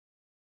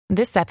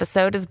This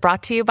episode is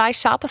brought to you by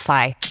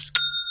Shopify.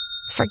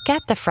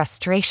 Forget the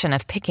frustration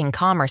of picking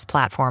commerce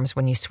platforms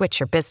when you switch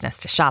your business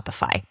to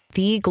Shopify,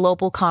 the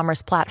global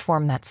commerce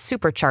platform that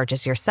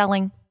supercharges your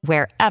selling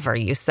wherever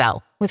you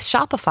sell. With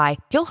Shopify,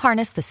 you'll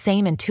harness the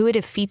same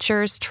intuitive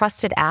features,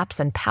 trusted apps,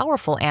 and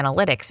powerful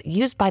analytics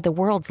used by the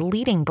world's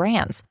leading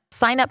brands.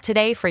 Sign up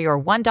today for your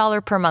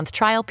 $1 per month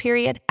trial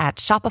period at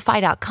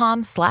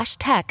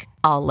shopify.com/tech,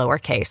 all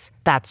lowercase.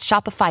 That's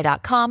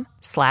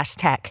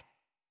shopify.com/tech.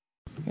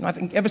 I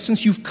think ever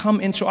since you've come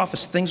into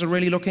office, things are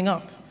really looking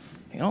up.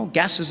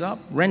 Gas is up,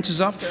 rent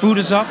is up, food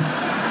is up,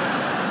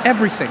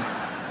 everything.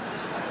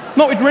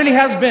 No, it really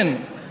has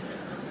been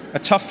a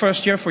tough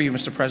first year for you,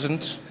 Mr.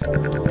 President.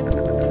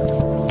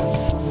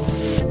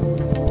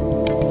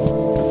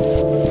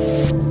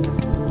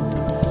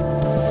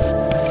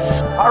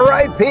 All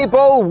right,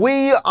 people,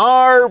 we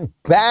are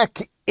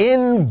back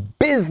in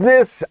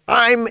business.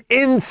 I'm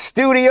in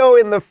studio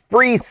in the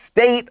free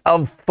state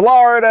of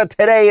Florida.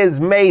 Today is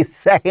May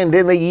 2nd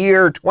in the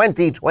year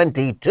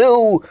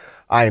 2022.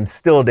 I am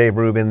still Dave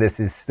Rubin. This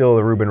is still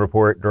the Rubin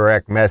Report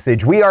direct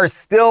message. We are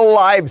still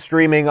live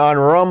streaming on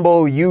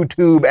Rumble,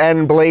 YouTube,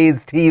 and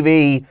Blaze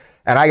TV.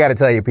 And I got to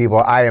tell you, people,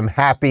 I am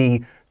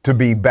happy to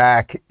be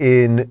back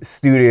in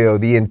studio.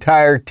 The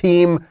entire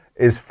team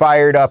is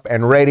fired up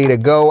and ready to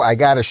go. I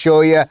got to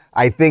show you,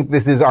 I think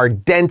this is our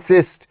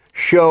densest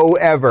show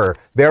ever.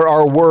 There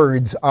are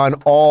words on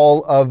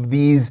all of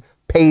these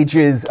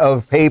pages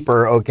of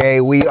paper, okay?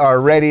 We are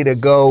ready to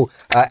go.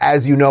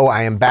 As you know,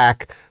 I am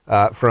back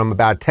from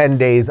about 10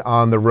 days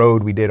on the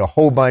road. We did a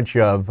whole bunch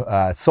of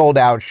sold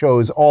out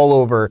shows all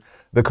over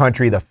the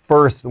country, the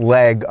first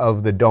leg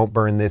of the Don't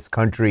Burn This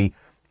Country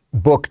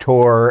book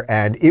tour,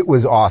 and it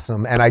was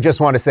awesome. And I just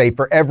want to say,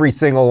 for every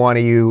single one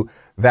of you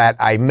that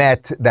I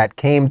met that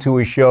came to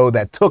a show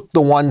that took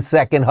the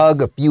 1-second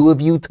hug, a few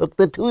of you took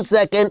the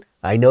 2-second.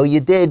 I know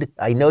you did.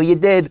 I know you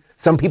did.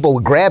 Some people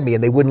would grab me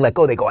and they wouldn't let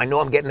go. They go, I know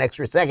I'm getting an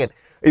extra second.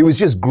 It was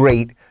just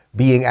great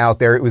being out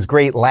there. It was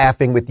great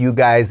laughing with you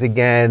guys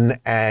again,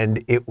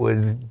 and it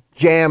was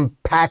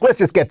jam-packed. Let's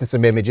just get to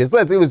some images.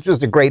 It was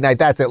just a great night.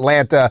 That's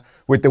Atlanta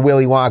with the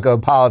Willy Wonka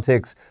of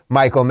politics,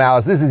 Michael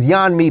Malice. This is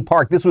Yeonmi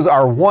Park. This was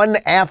our one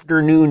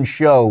afternoon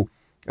show,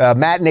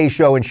 matinee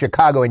show in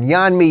Chicago. And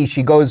Yeonmi,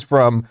 she goes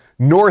from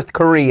North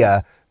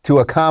Korea to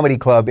a comedy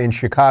club in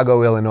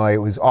Chicago, Illinois.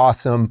 It was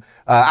awesome.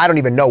 I don't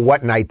even know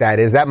what night that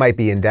is. That might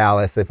be in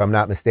Dallas, if I'm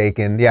not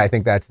mistaken. Yeah, I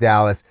think that's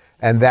Dallas.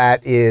 And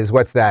that is,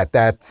 what's that?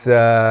 That's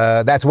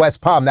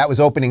West Palm. That was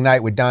opening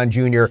night with Don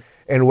Jr.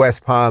 in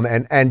West Palm,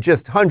 and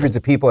just hundreds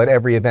of people at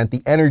every event.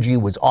 The energy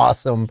was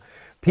awesome.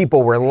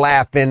 People were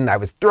laughing. I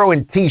was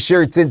throwing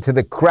T-shirts into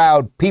the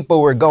crowd.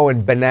 People were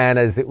going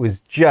bananas. It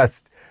was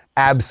just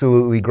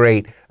absolutely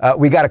great.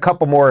 We got a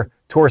couple more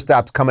tour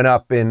stops coming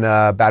up in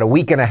about a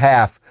week and a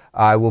half.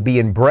 I will be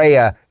in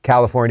Brea,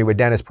 California with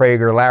Dennis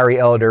Prager, Larry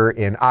Elder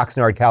in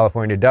Oxnard,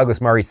 California,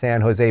 Douglas Murray,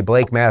 San Jose,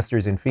 Blake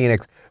Masters in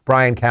Phoenix,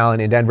 Brian Callen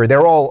in Denver.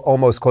 They're all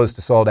almost close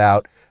to sold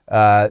out.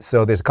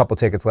 So there's a couple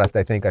tickets left,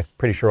 I think. I'm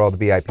pretty sure all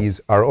the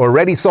VIPs are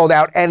already sold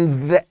out.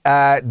 And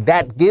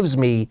that gives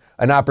me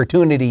an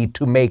opportunity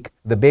to make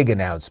the big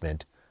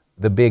announcement.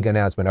 The big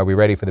announcement. Are we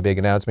ready for the big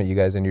announcement? You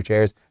guys in your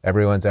chairs?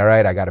 Everyone's all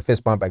right? I got a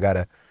fist bump. I got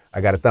a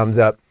thumbs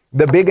up.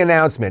 The big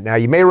announcement. Now,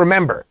 you may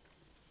remember,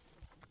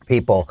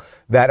 people,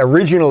 that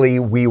originally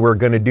we were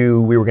going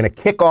to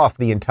kick off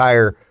the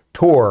entire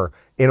tour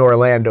in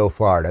Orlando,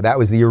 Florida. That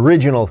was the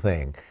original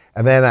thing.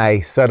 And then I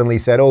suddenly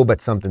said,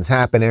 but something's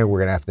happening. We're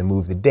going to have to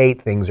move the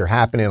date. Things are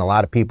happening. A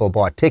lot of people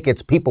bought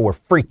tickets. People were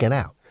freaking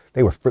out.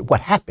 They were,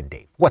 what happened,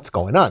 Dave? What's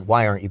going on?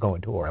 Why aren't you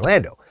going to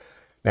Orlando?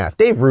 Now, if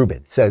Dave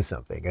Rubin says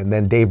something, and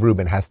then Dave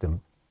Rubin has to,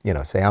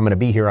 say, I'm going to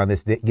be here on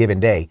this given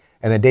day,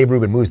 and then Dave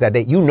Rubin moves that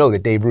date, you know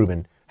that Dave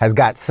Rubin has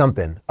got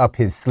something up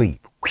his sleeve.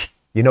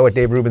 You know what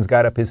Dave Rubin's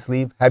got up his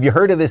sleeve? Have you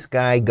heard of this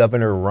guy,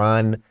 Governor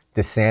Ron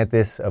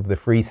DeSantis of the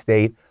free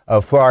state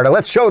of Florida?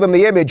 Let's show them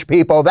the image,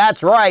 people.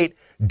 That's right.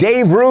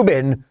 Dave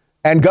Rubin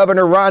and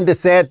Governor Ron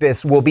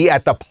DeSantis will be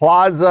at the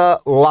Plaza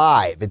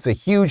Live. It's a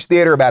huge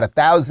theater, about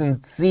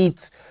 1,000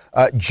 seats,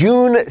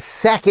 June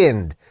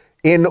 2nd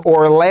in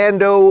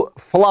Orlando,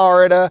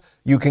 Florida.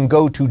 You can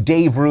go to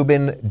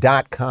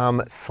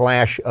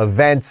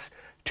daverubin.com/events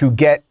to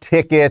get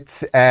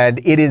tickets. And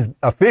it is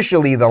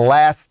officially the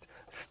last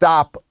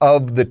stop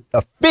of the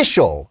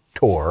official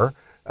tour.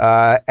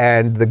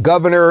 And the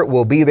governor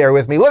will be there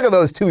with me. Look at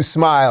those two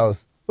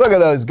smiles. Look at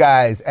those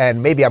guys.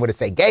 And maybe I'm going to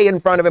say gay in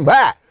front of him.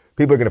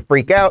 People are going to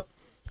freak out.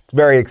 It's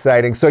very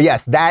exciting. So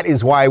yes, that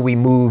is why we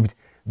moved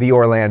the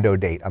Orlando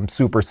date. I'm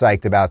super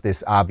psyched about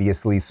this,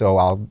 obviously. So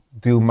I'll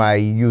do my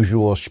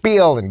usual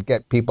spiel and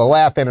get people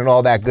laughing and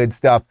all that good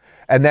stuff.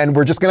 And then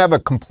we're just going to have a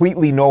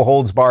completely no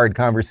holds barred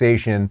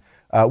conversation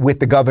with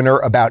the governor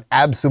about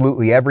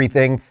absolutely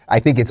everything. I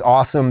think it's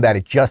awesome that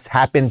it just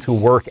happened to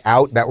work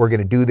out that we're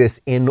going to do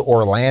this in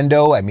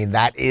Orlando. I mean,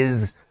 that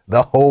is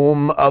the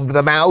home of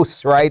the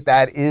mouse, right?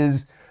 That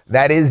is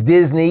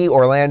Disney,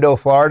 Orlando,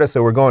 Florida.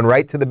 So we're going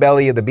right to the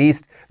belly of the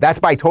beast. That's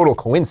by total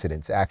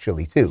coincidence,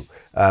 actually, too.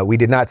 We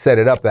did not set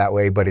it up that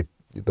way, but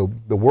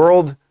the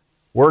world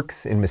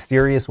works in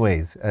mysterious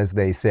ways, as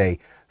they say.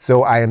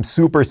 So I am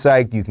super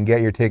psyched. You can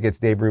get your tickets,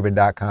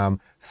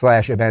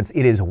 daverubin.com/events.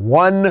 It is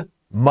 1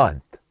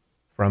 month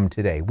from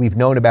today. We've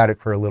known about it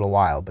for a little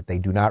while, but they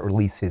do not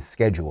release his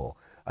schedule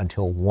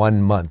until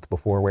 1 month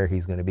before where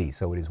he's going to be.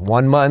 So it is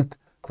 1 month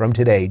from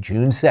today,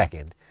 June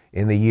 2nd,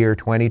 in the year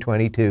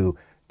 2022.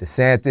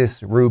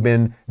 DeSantis,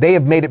 Rubin, they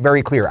have made it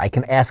very clear. I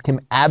can ask him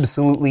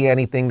absolutely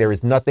anything. There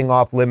is nothing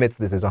off limits.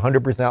 This is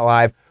 100%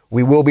 live.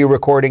 We will be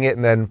recording it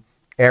and then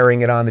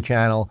airing it on the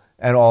channel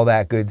and all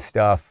that good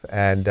stuff.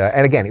 And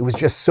again, it was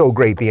just so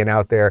great being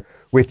out there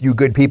with you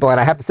good people. And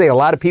I have to say, a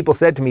lot of people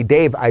said to me,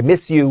 Dave, I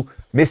miss you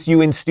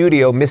in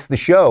studio, miss the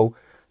show.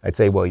 I'd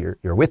say, well, you're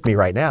with me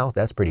right now.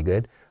 That's pretty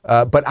good.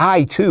 But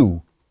I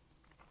too,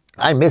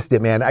 I missed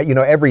it, man.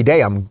 Every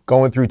day I'm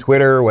going through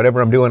Twitter or whatever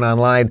I'm doing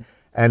online.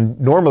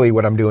 And normally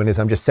what I'm doing is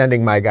I'm just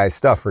sending my guys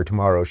stuff for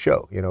tomorrow's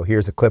show.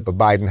 Here's a clip of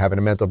Biden having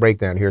a mental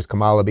breakdown. Here's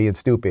Kamala being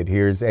stupid.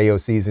 Here's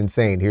AOC's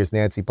insane. Here's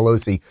Nancy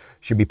Pelosi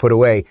should be put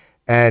away.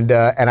 And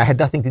I had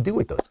nothing to do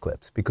with those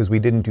clips because we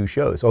didn't do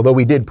shows. Although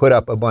we did put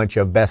up a bunch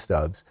of best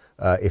ofs.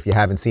 If you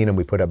haven't seen them,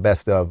 we put up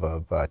best of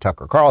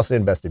Tucker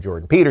Carlson, best of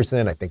Jordan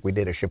Peterson. I think we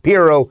did a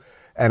Shapiro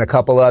and a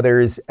couple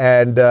others.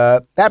 And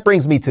that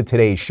brings me to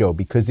today's show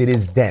because it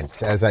is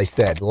dense, as I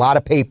said. A lot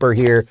of paper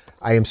here.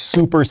 I am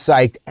super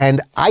psyched.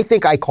 And I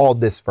think I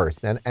called this first.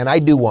 And I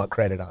do want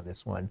credit on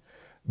this one.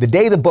 The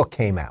day the book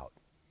came out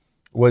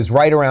was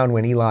right around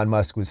when Elon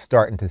Musk was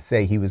starting to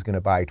say he was going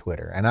to buy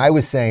Twitter. And I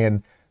was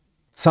saying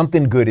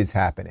something good is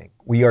happening.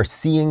 We are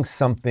seeing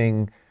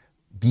something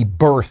be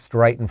birthed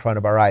right in front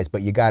of our eyes,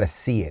 but you got to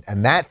see it.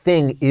 And that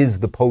thing is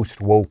the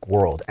post-woke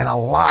world. And a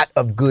lot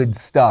of good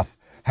stuff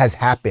has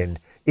happened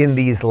in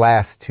these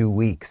last 2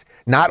 weeks.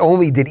 Not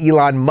only did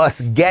Elon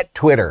Musk get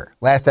Twitter,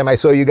 last time I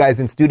saw you guys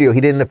in studio,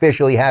 he didn't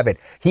officially have it.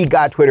 He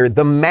got Twitter.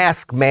 The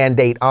mask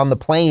mandate on the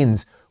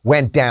planes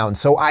went down,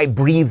 so I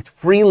breathed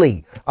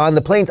freely on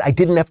the planes. I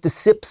didn't have to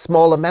sip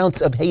small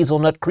amounts of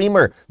hazelnut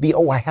creamer.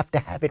 I have to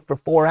have it for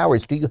 4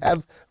 hours. Do you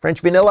have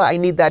French vanilla? I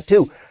need that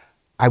too.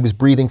 I was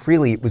breathing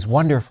freely. It was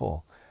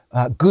wonderful.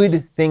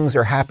 Good things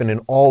are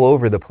happening all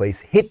over the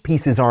place. Hit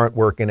pieces aren't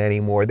working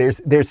anymore.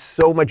 There's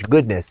so much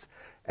goodness.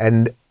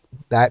 And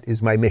that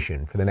is my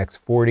mission for the next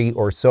 40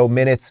 or so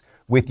minutes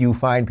with you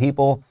fine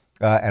people.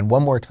 And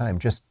one more time,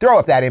 just throw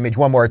up that image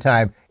one more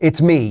time.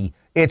 It's me.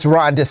 It's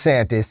Ron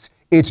DeSantis.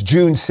 It's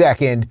June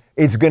 2nd.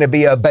 It's going to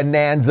be a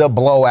bonanza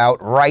blowout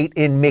right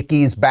in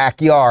Mickey's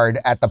backyard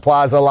at the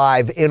Plaza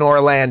Live in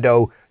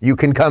Orlando. You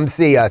can come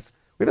see us.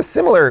 We have a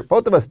similar,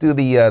 both of us do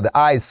the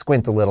eyes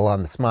squint a little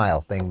on the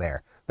smile thing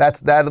there.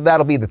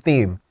 That'll be the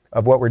theme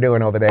of what we're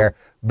doing over there.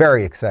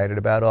 Very excited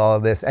about all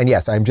of this. And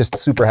yes, I'm just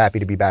super happy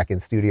to be back in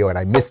studio, and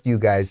I missed you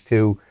guys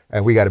too.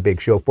 And we got a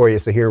big show for you,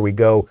 so here we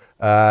go.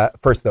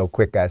 First though,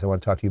 quick guys, I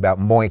want to talk to you about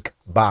Moink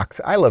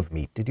Box. I love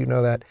meat. Did you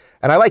know that?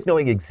 And I like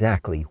knowing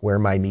exactly where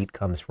my meat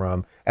comes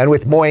from. And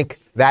with Moink,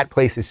 that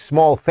place is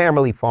small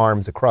family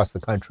farms across the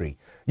country.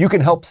 You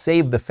can help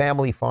save the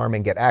family farm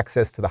and get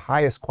access to the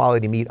highest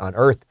quality meat on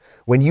earth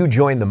when you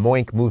join the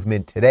Moink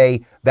movement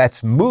today.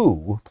 That's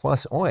Moo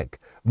plus Oink.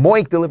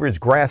 Moink delivers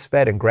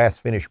grass-fed and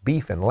grass-finished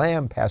beef and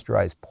lamb,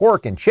 pasteurized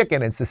pork and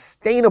chicken, and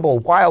sustainable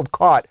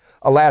wild-caught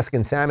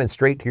Alaskan salmon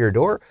straight to your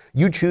door.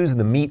 You choose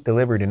the meat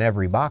delivered in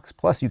every box,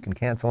 plus you can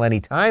cancel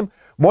anytime.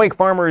 Moink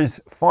farmers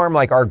farm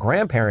like our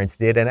grandparents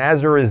did, and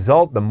as a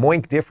result, the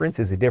Moink difference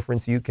is a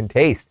difference you can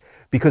taste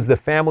because the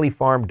family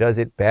farm does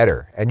it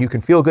better. And you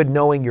can feel good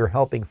knowing you're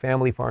helping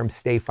family farms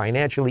stay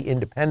financially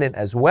independent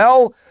as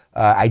well.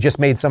 I just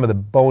made some of the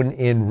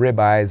bone-in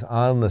ribeyes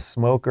on the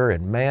smoker,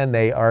 and man,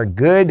 they are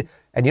good.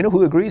 And you know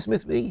who agrees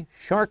with me?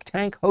 Shark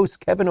Tank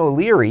host Kevin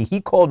O'Leary. He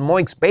called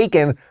Moink's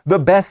bacon the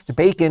best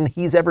bacon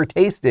he's ever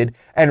tasted.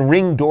 And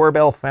Ring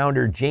Doorbell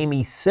founder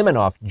Jamie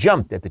Siminoff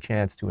jumped at the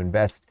chance to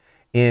invest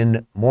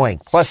in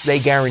Moink. Plus, they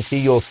guarantee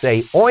you'll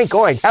say, oink,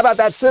 oink. How about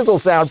that sizzle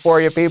sound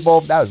for you,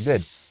 people? That was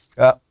good.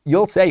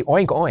 You'll say,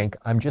 oink, oink.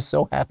 I'm just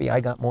so happy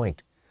I got moinked.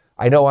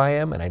 I know I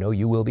am, and I know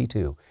you will be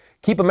too.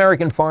 Keep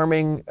American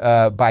farming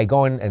by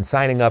going and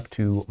signing up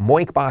to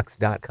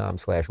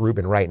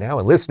moinkbox.com/Rubin right now.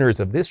 And listeners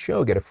of this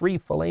show get a free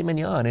filet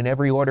mignon in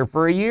every order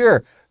for a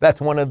year.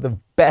 That's one of the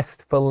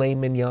best filet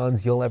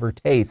mignons you'll ever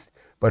taste,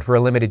 but for a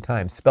limited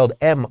time. Spelled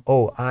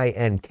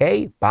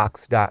M-O-I-N-K,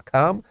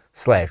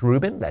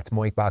 box.com/Rubin. That's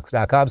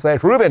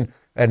moinkbox.com/Rubin.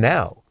 And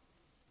now,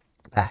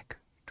 back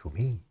to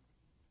me.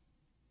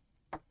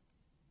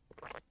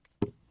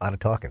 A lot of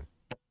talking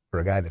for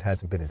a guy that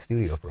hasn't been in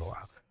studio for a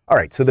while. All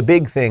right, so the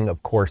big thing,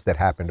 of course, that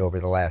happened over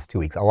the last 2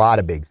 weeks, a lot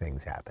of big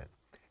things happened.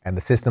 And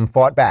the system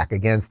fought back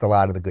against a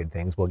lot of the good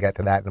things. We'll get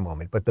to that in a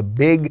moment. But the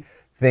big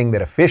thing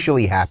that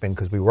officially happened,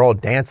 because we were all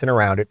dancing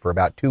around it for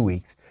about 2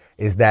 weeks,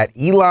 is that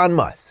Elon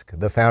Musk,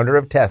 the founder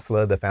of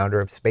Tesla, the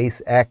founder of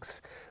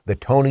SpaceX, the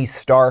Tony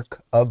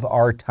Stark of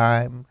our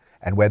time,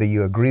 and whether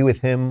you agree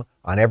with him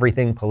on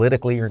everything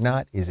politically or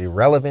not is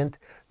irrelevant.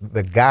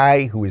 The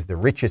guy who is the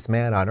richest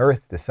man on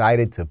earth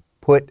decided to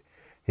put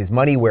his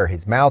money where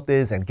his mouth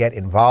is and get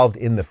involved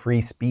in the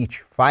free speech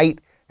fight.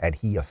 And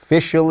he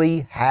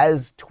officially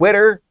has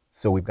Twitter.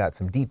 So we've got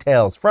some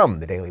details from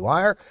the Daily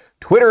Wire.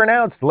 Twitter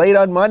announced late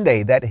on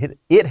Monday that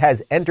it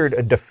has entered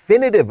a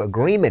definitive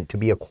agreement to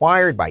be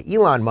acquired by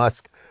Elon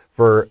Musk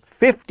for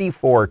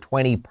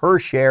 $54.20 per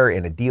share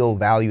in a deal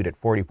valued at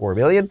 $44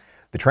 billion.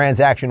 The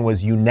transaction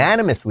was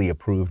unanimously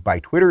approved by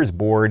Twitter's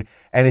board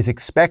and is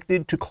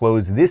expected to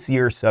close this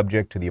year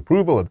subject to the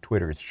approval of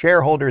Twitter's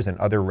shareholders and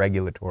other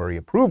regulatory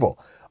approval.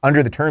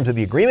 Under the terms of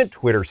the agreement,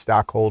 Twitter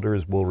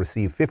stockholders will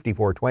receive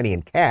 $54.20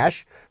 in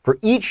cash for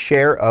each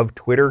share of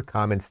Twitter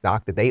common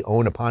stock that they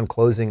own upon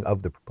closing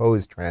of the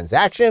proposed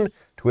transaction,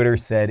 Twitter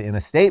said in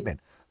a statement.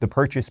 The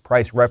purchase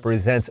price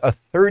represents a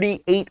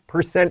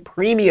 38%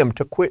 premium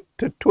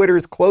to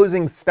Twitter's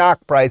closing stock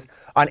price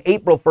on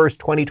April 1st,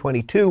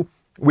 2022,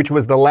 which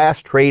was the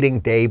last trading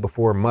day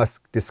before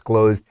Musk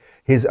disclosed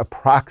his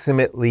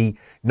approximately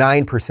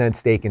 9%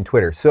 stake in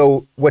Twitter.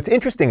 So what's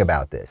interesting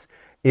about this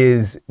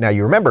is, now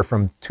you remember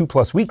from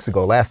 2+ weeks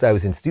ago, last I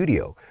was in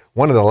studio,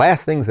 one of the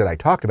last things that I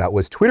talked about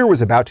was Twitter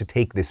was about to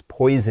take this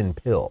poison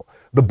pill.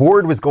 The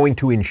board was going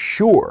to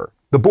ensure,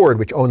 the board,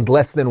 which owned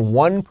less than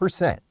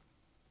 1%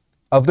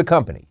 of the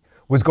company,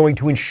 was going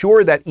to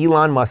ensure that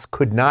Elon Musk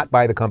could not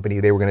buy the company.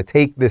 They were going to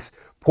take this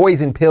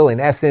poison pill. In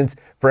essence,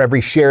 for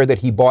every share that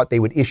he bought, they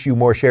would issue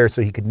more shares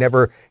so he could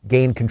never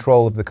gain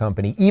control of the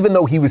company, even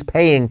though he was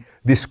paying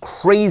this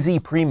crazy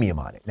premium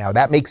on it. Now,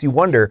 that makes you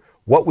wonder,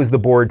 what was the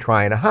board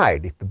trying to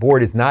hide? If the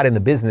board is not in the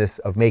business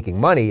of making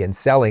money and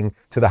selling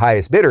to the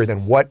highest bidder,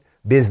 then what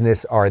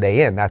business are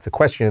they in? That's a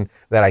question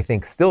that I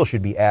think still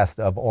should be asked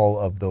of all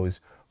of those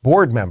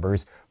board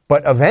members.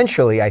 But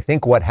eventually, I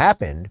think what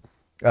happened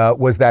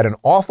was that an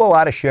awful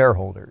lot of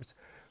shareholders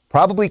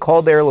probably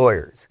called their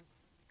lawyers.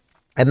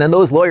 And then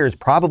those lawyers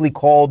probably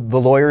called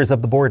the lawyers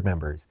of the board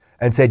members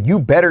and said, you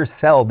better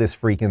sell this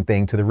freaking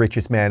thing to the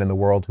richest man in the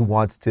world who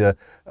wants to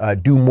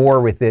do more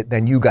with it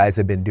than you guys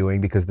have been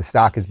doing, because the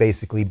stock has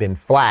basically been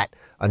flat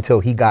until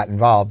he got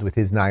involved with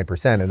his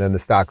 9%, and then the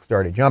stock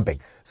started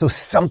jumping. So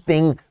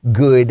something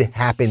good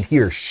happened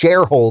here.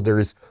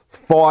 Shareholders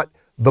fought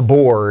the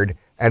board,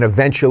 and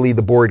eventually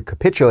the board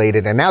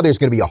capitulated. And now there's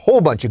going to be a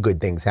whole bunch of good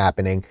things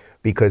happening,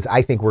 because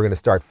I think we're going to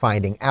start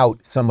finding out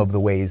some of the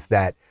ways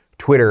that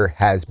Twitter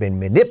has been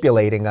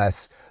manipulating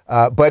us.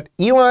 But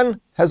Elon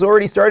has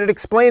already started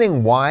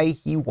explaining why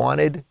he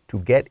wanted to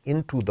get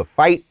into the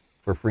fight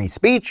for free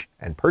speech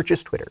and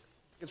purchase Twitter.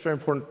 It's very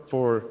important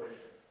for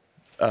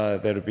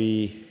there to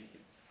be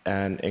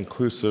an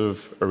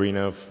inclusive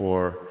arena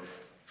for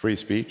free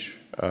speech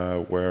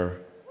where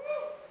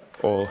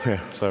all,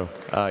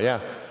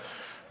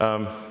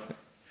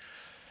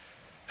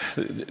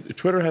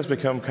 Twitter has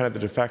become kind of the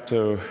de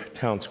facto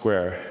town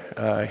square.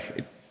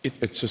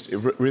 It's just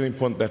really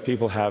important that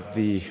people have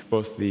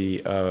both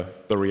the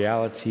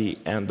reality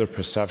and the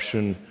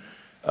perception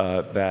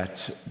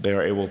that they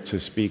are able to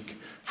speak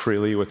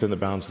freely within the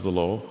bounds of the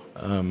law.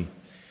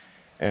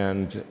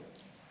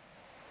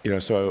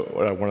 So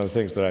one of the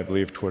things that I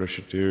believe Twitter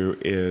should do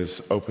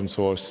is open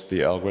source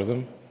the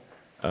algorithm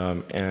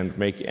and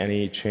make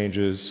any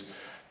changes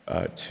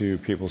to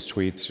people's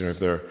tweets. If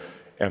they're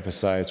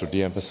emphasized or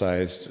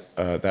de-emphasized,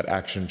 that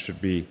action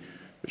should be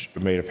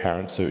made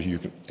apparent so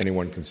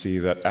anyone can see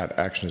that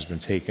action has been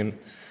taken.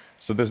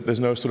 So there's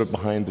no sort of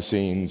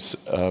behind-the-scenes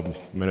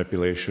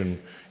manipulation,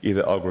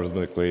 either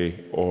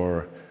algorithmically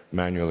or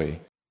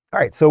manually. All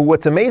right, so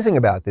what's amazing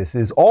about this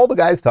is all the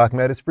guy's talking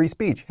about is free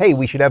speech. Hey,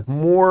 we should have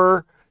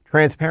more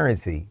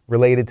transparency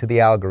related to the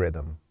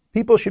algorithm.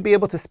 People should be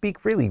able to speak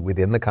freely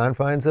within the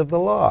confines of the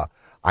law.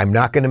 I'm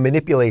not going to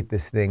manipulate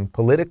this thing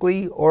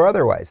politically or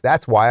otherwise.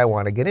 That's why I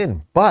want to get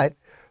in. But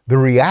the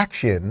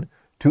reaction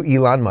to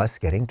Elon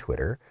Musk getting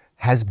Twitter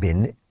has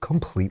been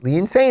completely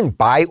insane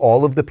by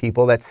all of the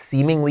people that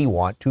seemingly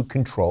want to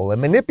control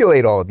and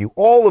manipulate all of you.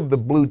 All of the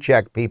blue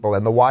check people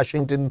and the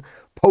Washington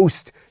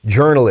Post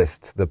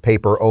journalists, the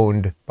paper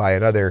owned by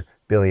another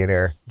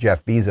billionaire,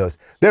 Jeff Bezos,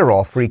 they're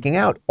all freaking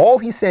out. All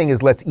he's saying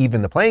is let's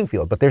even the playing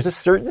field. But there's a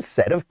certain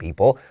set of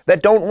people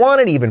that don't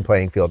want an even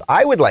playing field.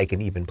 I would like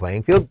an even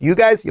playing field. You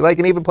guys, you like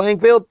an even playing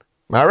field?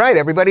 All right,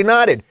 everybody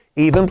nodded.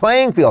 Even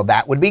playing field,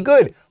 that would be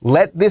good.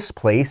 Let this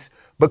place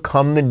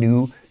become the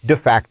new de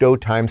facto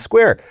Times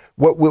Square.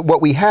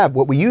 What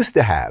we used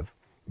to have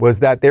was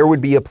that there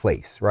would be a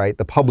place, right?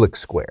 The public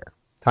square.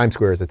 Times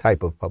Square is a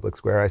type of public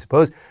square, I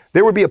suppose.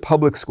 There would be a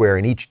public square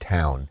in each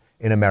town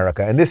in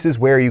America. And this is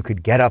where you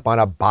could get up on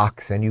a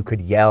box and you could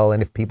yell.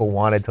 And if people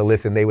wanted to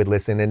listen, they would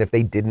listen. And if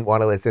they didn't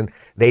want to listen,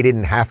 they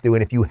didn't have to.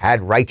 And if you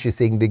had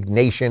righteous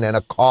indignation and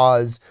a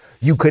cause,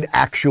 you could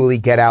actually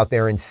get out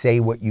there and say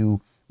what you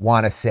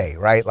want to say,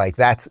 right? Like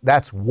that's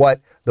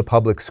what the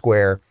public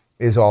square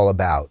is all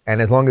about.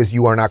 And as long as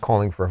you are not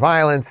calling for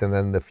violence and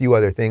then the few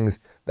other things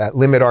that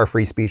limit our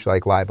free speech,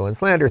 like libel and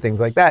slander,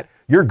 things like that,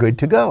 you're good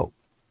to go.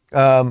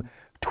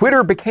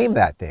 Twitter became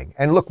that thing.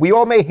 And look, we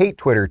all may hate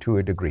Twitter to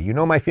a degree. You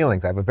know my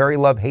feelings. I have a very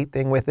love-hate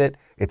thing with it.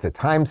 It's a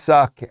time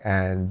suck,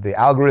 and the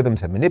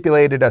algorithms have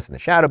manipulated us, and the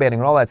shadow banning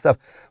and all that stuff.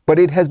 But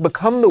it has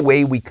become the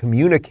way we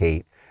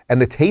communicate,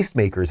 and the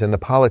tastemakers and the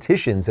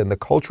politicians and the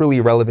culturally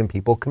relevant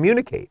people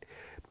communicate.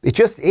 It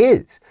just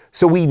is.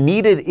 So we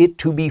needed it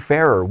to be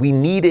fairer. We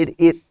needed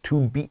it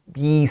to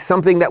be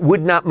something that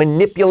would not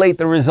manipulate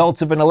the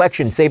results of an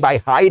election, say by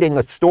hiding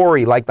a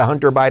story like the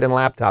Hunter Biden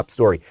laptop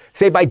story,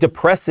 say by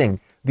depressing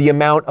the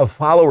amount of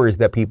followers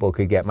that people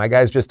could get. My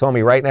guys just told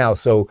me right now,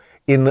 so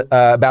in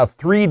about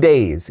 3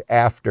 days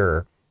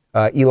after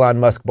Elon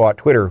Musk bought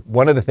Twitter,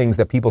 one of the things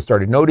that people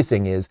started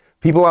noticing is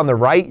people on the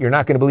right, you're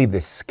not going to believe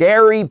this,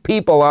 scary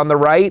people on the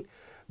right,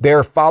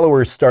 their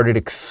followers started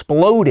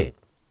exploding.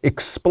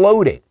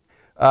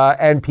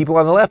 And people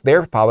on the left,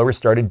 their followers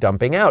started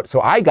dumping out.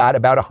 So I got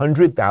about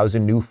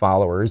 100,000 new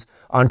followers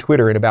on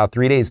Twitter in about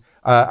 3 days.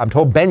 I'm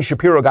told Ben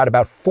Shapiro got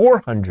about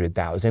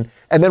 400,000.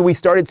 And then we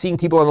started seeing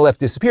people on the left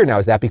disappear. Now,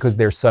 is that because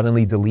they're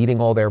suddenly deleting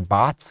all their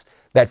bots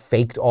that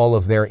faked all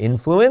of their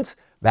influence?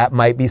 That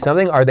might be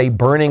something. Are they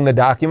burning the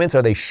documents?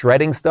 Are they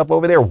shredding stuff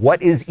over there?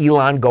 What is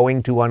Elon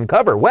going to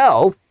uncover?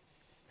 Well,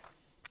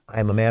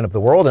 I'm a man of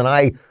the world, and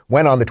I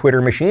went on the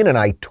Twitter machine and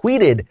I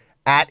tweeted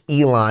at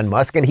Elon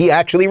Musk, and he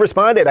actually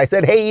responded. I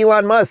said, hey,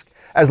 Elon Musk,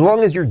 as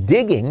long as you're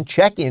digging,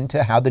 check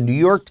into how the New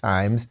York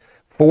Times,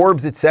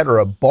 Forbes,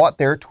 etc., bought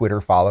their Twitter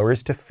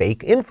followers to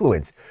fake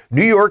influence.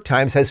 New York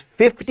Times has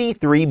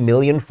 53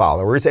 million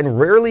followers and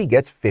rarely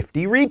gets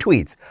 50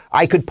 retweets.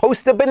 I could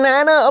post a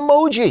banana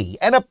emoji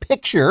and a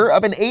picture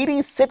of an 80s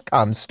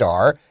sitcom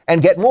star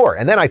and get more.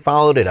 And then I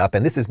followed it up,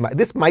 and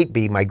this might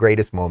be my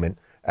greatest moment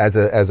as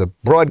a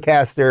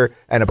broadcaster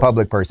and a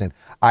public person.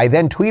 I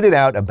then tweeted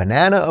out a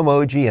banana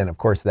emoji, and of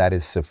course that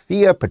is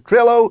Sophia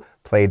Petrillo,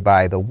 played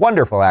by the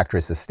wonderful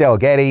actress Estelle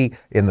Getty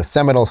in the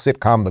seminal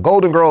sitcom The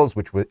Golden Girls,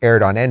 which was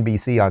aired on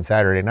NBC on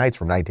Saturday nights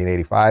from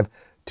 1985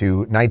 to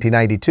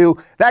 1992.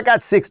 That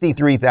got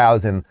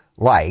 63,000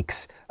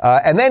 likes.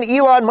 And then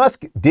Elon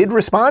Musk did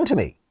respond to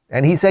me,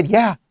 and he said,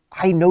 yeah,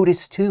 I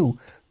noticed too.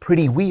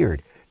 Pretty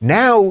weird.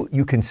 Now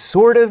you can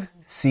sort of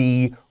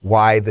see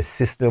why the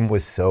system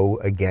was so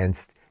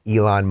against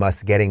Elon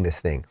Musk getting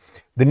this thing.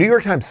 The New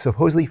York Times,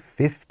 supposedly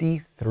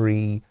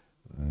 53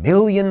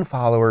 million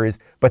followers,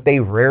 but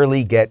they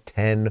rarely get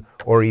 10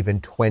 or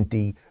even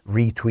 20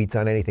 retweets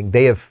on anything.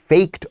 They have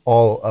faked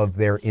all of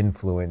their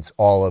influence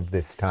all of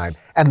this time.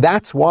 And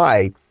that's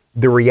why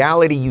the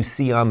reality you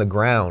see on the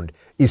ground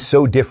is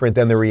so different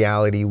than the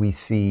reality we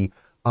see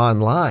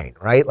online,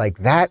 right? Like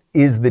that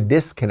is the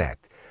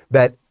disconnect.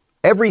 That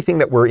everything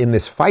that we're in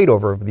this fight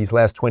over these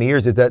last 20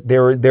 years is that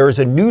there is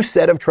a new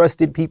set of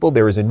trusted people.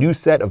 There is a new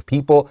set of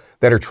people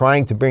that are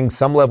trying to bring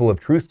some level of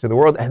truth to the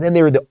world. And then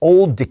there are the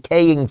old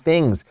decaying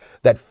things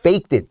that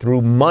faked it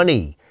through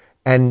money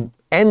and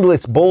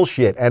endless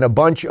bullshit and a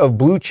bunch of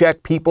blue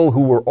check people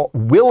who were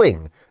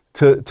willing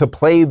to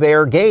play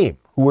their game,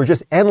 who were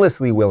just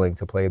endlessly willing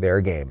to play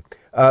their game.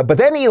 But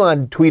then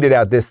Elon tweeted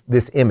out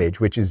this image,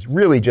 which is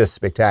really just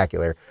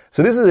spectacular.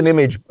 So this is an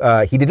image,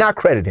 he did not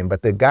credit him,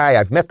 but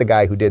I've met the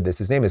guy who did this.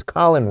 His name is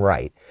Colin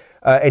Wright.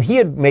 And he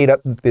had made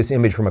up this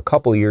image from a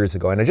couple years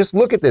ago. And I just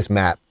look at this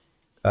map,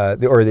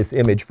 or this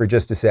image for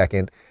just a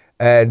second.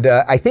 And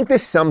I think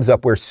this sums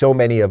up where so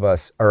many of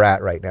us are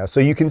at right now. So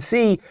you can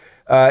see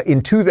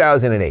in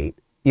 2008,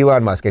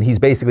 Elon Musk, and he's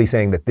basically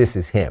saying that this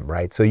is him,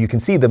 right? So you can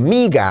see the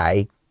me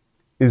guy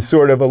is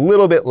sort of a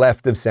little bit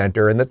left of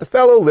center, and that the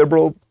fellow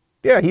liberal,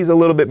 yeah, he's a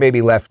little bit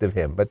maybe left of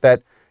him, but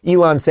that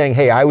Elon's saying,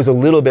 hey, I was a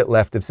little bit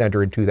left of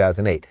center in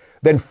 2008.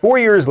 Then 4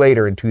 years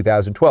later in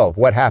 2012,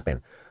 what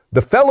happened?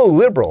 The fellow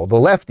liberal, the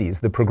lefties,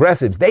 the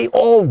progressives, they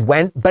all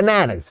went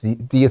bananas.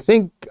 Do you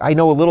think I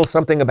know a little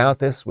something about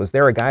this? Was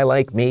there a guy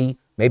like me?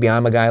 Maybe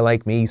I'm a guy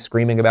like me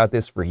screaming about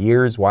this for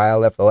years, why I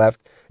left the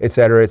left, et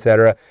cetera, et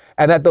cetera.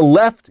 And that the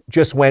left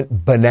just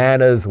went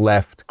bananas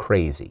left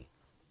crazy.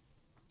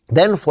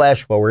 Then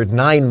flash forward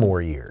 9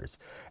 more years.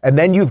 And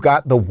then you've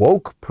got the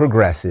woke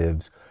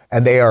progressives,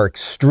 and they are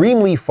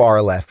extremely far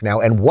left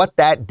now. And what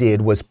that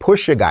did was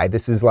push a guy,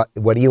 this is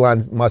what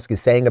Elon Musk is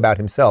saying about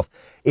himself,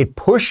 it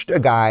pushed a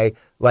guy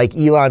like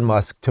Elon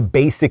Musk to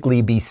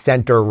basically be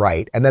center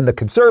right. And then the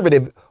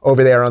conservative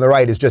over there on the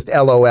right is just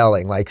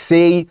LOLing, like,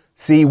 see,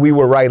 we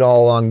were right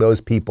all along,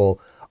 those people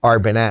are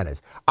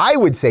bananas. I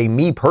would say,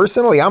 me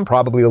personally, I'm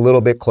probably a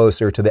little bit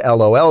closer to the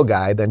LOL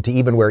guy than to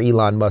even where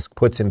Elon Musk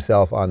puts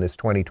himself on this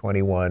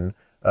 2021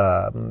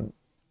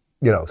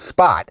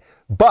 spot.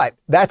 But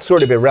that's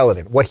sort of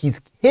irrelevant. What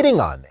he's hitting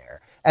on there,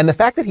 and the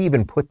fact that he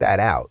even put that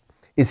out,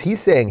 is he's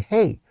saying,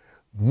 hey,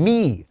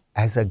 me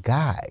as a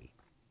guy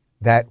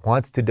that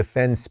wants to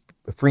defend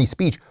free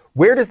speech,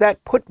 where does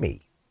that put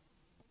me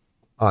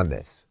on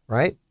this,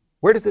 right?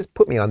 Where does this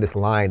put me on this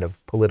line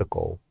of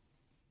political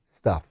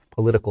stuff,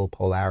 political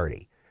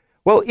polarity?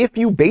 Well, if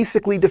you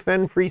basically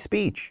defend free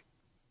speech,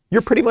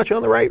 you're pretty much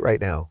on the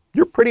right now.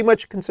 You're pretty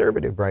much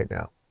conservative right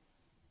now.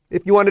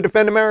 If you want to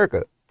defend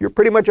America, you're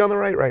pretty much on the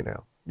right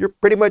now. You're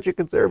pretty much a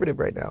conservative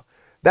right now.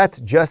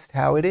 That's just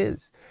how it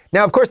is.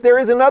 Now, of course, there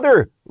is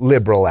another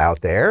liberal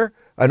out there,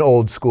 an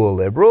old school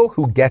liberal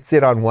who gets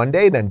it on one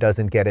day, then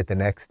doesn't get it the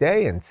next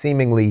day, and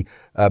seemingly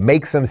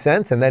makes some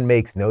sense and then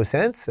makes no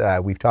sense.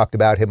 We've talked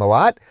about him a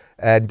lot,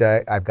 and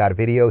I've got a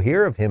video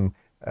here of him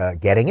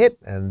getting it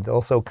and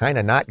also kind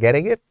of not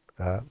getting it.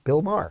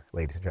 Bill Maher,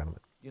 ladies and gentlemen.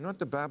 You know what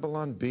the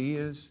Babylon Bee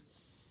is?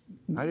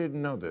 I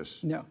didn't know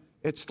this. No.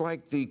 It's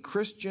like the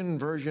Christian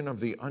version of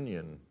the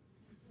Onion.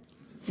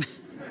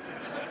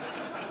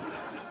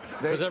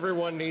 Because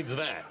everyone needs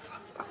that.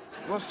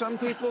 Well, some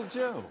people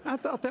do. I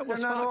thought that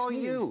was They're not Fox all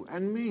News. you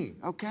and me,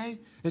 okay?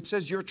 It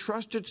says your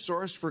trusted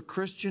source for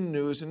Christian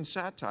news and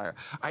satire.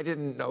 I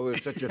didn't know there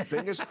was such a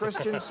thing as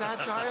Christian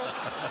satire.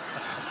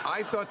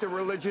 I thought the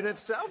religion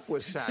itself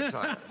was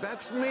satire.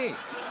 That's me.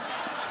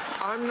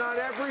 I'm not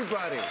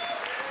everybody,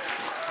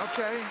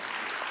 okay?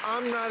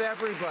 I'm not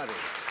everybody.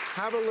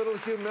 Have a little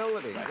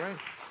humility, right?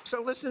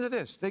 So listen to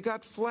this. They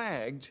got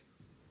flagged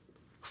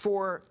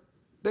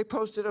they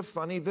posted a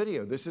funny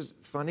video. This is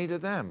funny to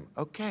them.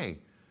 Okay.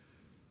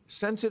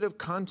 Sensitive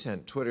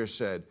content, Twitter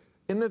said.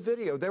 In the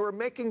video, they were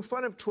making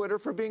fun of Twitter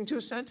for being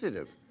too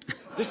sensitive.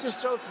 This is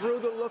so through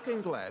the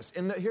looking glass.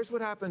 Here's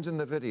what happens in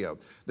the video.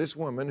 This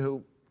woman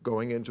who,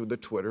 going into the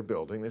Twitter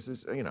building, this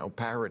is,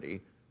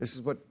 parody. This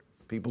is what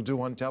people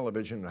do on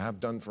television and have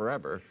done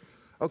forever.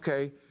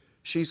 Okay,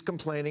 she's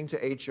complaining to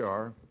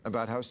HR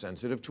about how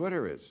sensitive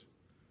Twitter is.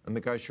 And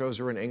the guy shows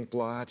her an ink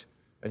blot,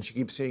 and she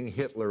keeps seeing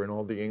Hitler in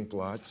all the ink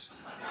blots.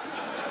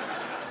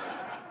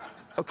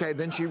 Okay,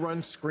 then she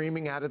runs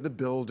screaming out of the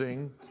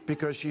building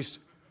because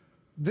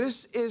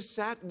this is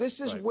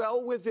right.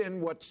 Well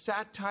within what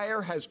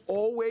satire has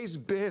always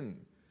been.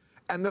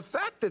 And the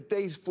fact that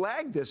they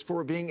flagged this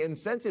for being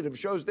insensitive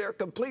shows their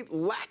complete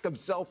lack of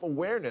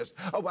self-awareness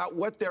about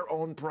what their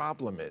own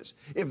problem is.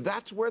 If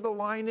that's where the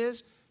line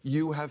is,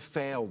 you have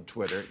failed,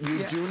 Twitter. You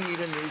do need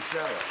a new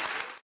show.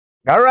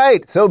 All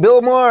right, so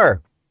Bill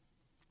Maher.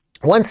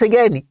 Once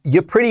again, you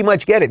pretty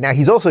much get it. Now,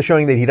 he's also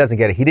showing that he doesn't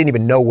get it. He didn't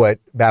even know what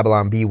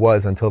Babylon Bee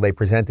was until they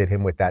presented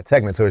him with that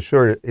segment. So it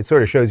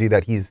sort of shows you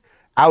that he's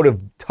out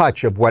of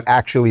touch of what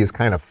actually is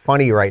kind of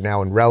funny right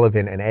now and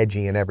relevant and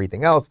edgy and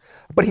everything else.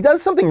 But he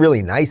does something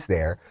really nice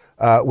there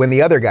when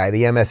the other guy,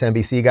 the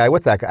MSNBC guy,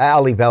 what's that guy?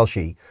 Ali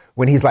Velshi,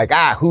 when he's like,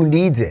 who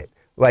needs it?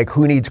 Like,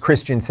 who needs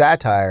Christian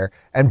satire?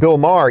 And Bill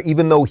Maher,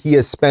 even though he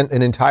has spent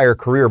an entire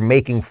career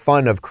making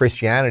fun of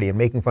Christianity and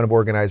making fun of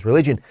organized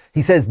religion,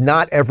 he says,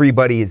 not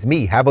everybody is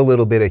me. Have a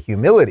little bit of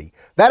humility.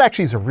 That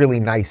actually is a really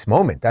nice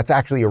moment. That's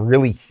actually a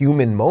really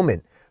human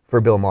moment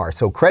for Bill Maher.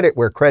 So credit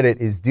where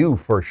credit is due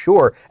for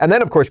sure. And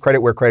then, of course,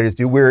 credit where credit is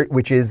due,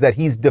 which is that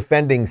he's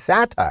defending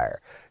satire.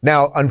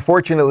 Now,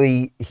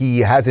 unfortunately, he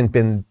hasn't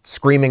been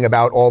screaming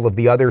about all of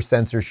the other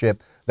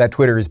censorship that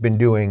Twitter has been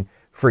doing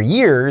for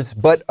years.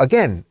 But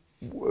again,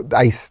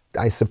 I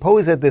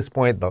suppose at this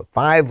point, the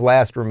 5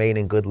 last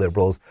remaining good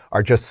liberals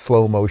are just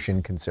slow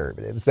motion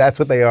conservatives. That's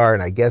what they are.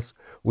 And I guess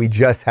we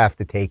just have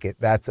to take it.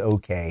 That's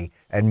okay.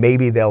 And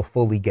maybe they'll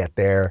fully get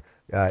there.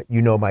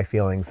 You know my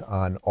feelings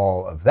on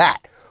all of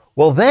that.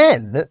 Well,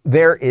 then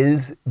there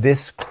is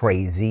this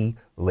crazy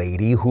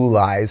lady who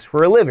lies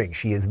for a living.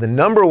 She is the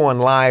 #1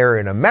 liar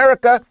in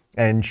America,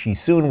 and she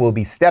soon will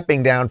be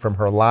stepping down from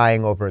her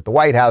lying over at the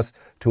White House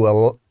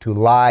to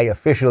lie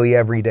officially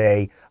every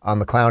day on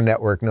the clown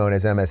network known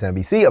as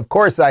MSNBC. Of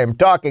course, I am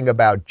talking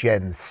about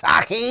Jen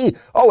Psaki.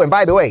 Oh, and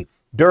by the way,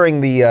 during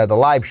the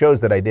live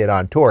shows that I did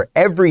on tour,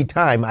 every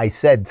time I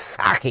said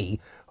Psaki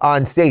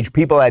on stage,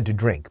 people had to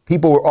drink.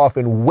 People were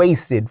often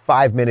wasted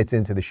 5 minutes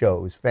into the show.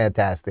 It was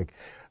fantastic.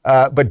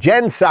 But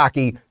Jen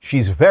Psaki,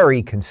 she's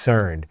very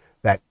concerned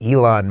that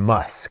Elon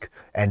Musk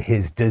and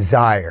his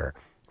desire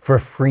for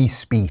free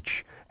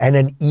speech and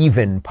an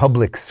even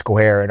public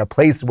square and a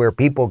place where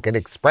people can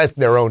express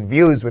their own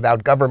views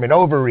without government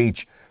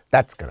overreach,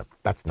 that's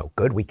no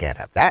good. We can't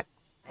have that.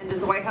 And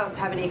does the White House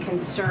have any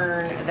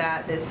concern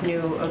that this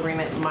new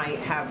agreement might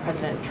have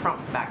President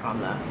Trump back on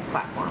the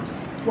platform?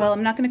 Well,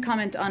 I'm not going to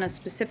comment on a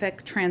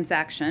specific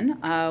transaction.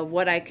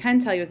 What I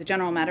can tell you as a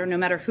general matter, no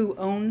matter who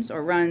owns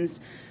or runs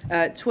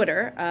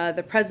Twitter,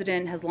 the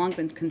president has long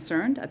been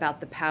concerned about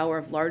the power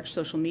of large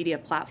social media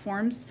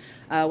platforms,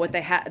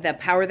 the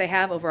power they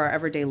have over our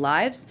everyday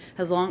lives,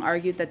 has long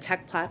argued that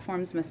tech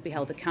platforms must be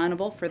held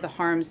accountable for the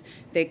harms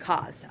they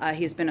cause.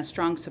 He has been a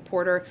strong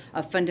supporter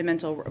of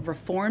fundamental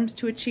reforms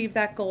to achieve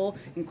that goal,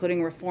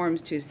 including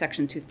reforms to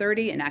Section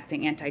 230,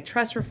 enacting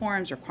antitrust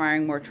reforms,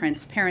 requiring more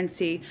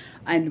transparency,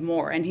 and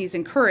more. And he's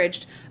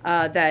encouraged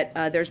that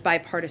there's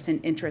bipartisan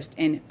interest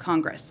in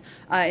Congress.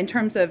 In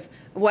terms of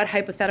what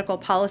hypothetical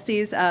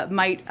policies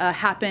might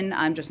happen,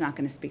 I'm just not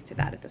going to speak to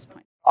that at this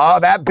point.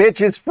 Oh, that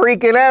bitch is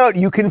freaking out.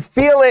 You can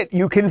feel it.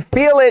 You can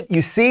feel it.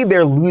 You see,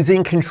 they're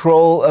losing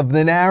control of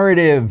the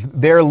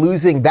narrative. They're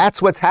losing.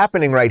 That's what's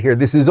happening right here.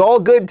 This is all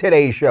good,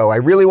 today's show. I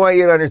really want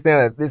you to understand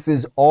that this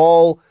is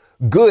all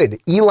good.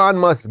 Elon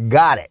Musk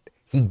got it.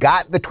 He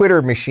got the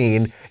Twitter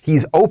machine.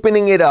 He's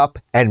opening it up,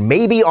 and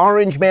maybe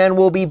Orange Man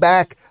will be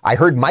back. I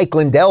heard Mike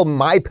Lindell,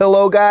 my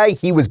pillow guy,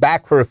 he was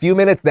back for a few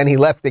minutes, then he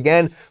left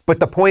again.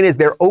 But the point is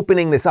they're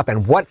opening this up,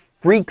 and what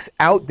freaks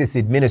out this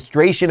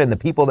administration and the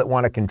people that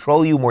want to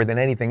control you more than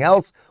anything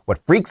else, what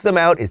freaks them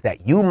out is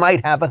that you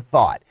might have a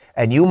thought,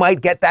 and you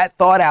might get that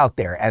thought out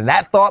there, and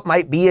that thought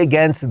might be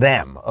against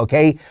them,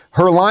 okay?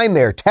 Her line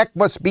there, tech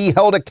must be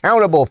held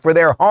accountable for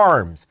their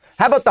harms.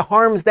 How about the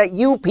harms that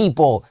you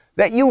people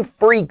that you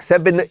freaks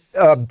have been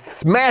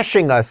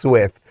smashing us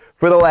with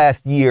for the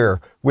last year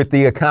with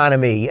the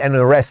economy and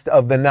the rest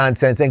of the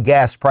nonsense and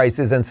gas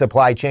prices and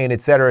supply chain,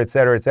 et cetera, et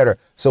cetera, et cetera.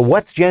 So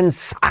what's Jen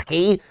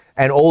Psaki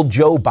and old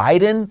Joe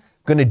Biden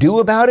going to do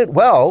about it?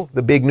 Well,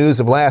 the big news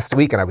of last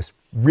week, and I was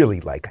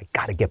really like, I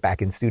got to get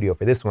back in studio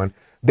for this one.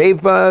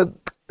 They've got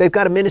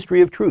a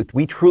ministry of truth.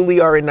 We truly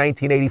are in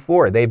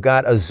 1984. They've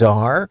got a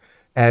czar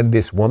and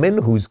this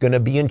woman who's going to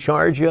be in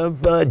charge of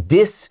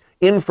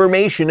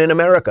disinformation in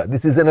America.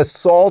 This is an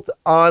assault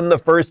on the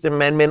First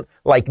Amendment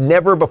like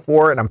never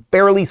before, and I'm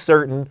fairly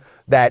certain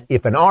that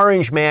if an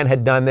orange man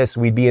had done this,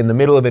 we'd be in the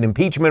middle of an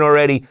impeachment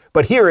already.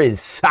 But here is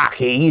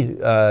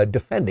Psaki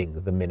defending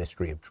the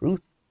ministry of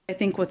truth. I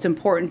think what's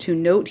important to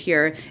note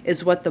here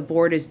is what the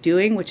board is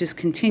doing, which is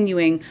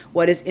continuing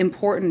what is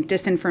important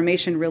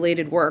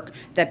disinformation-related work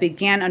that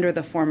began under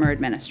the former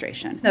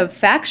administration. The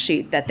fact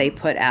sheet that they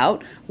put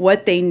out,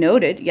 what they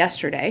noted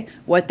yesterday,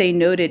 what they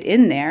noted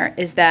in there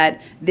is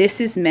that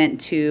this is meant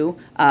to,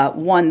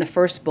 one, the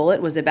first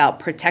bullet was about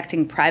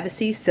protecting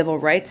privacy, civil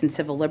rights, and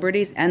civil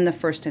liberties, and the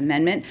First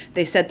Amendment.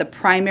 They said the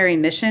primary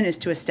mission is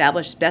to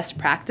establish best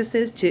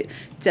practices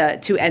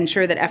to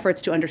ensure that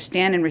efforts to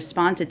understand and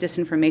respond to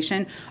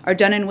disinformation are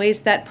done in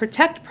ways that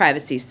protect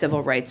privacy,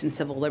 civil rights, and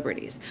civil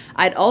liberties.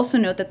 I'd also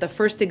note that the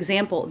first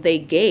example they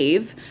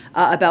gave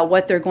about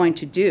what they're going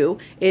to do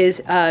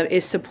is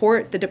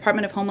support the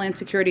Department of Homeland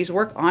Security's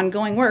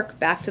ongoing work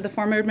back to the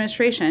former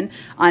administration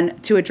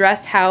to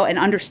address how and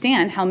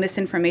understand how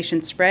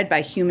misinformation spread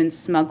by human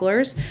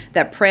smugglers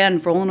that prey on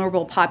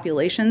vulnerable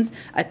populations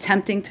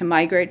attempting to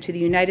migrate to the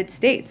United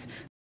States.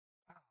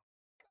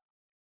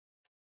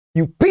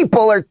 You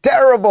people are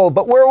terrible,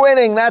 but we're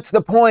winning. That's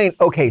the point.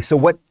 Okay, so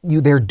what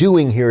they're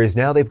doing here is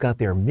now they've got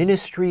their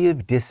Ministry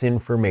of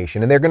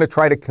Disinformation, and they're going to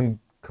try to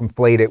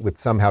conflate it with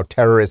somehow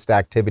terrorist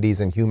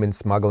activities and human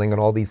smuggling and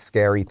all these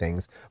scary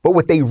things. But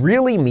what they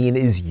really mean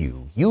is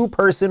you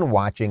person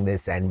watching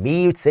this and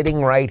me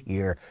sitting right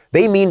here.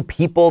 They mean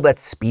people that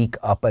speak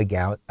up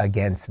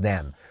against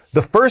them.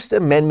 The First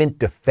Amendment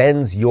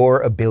defends your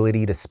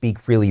ability to speak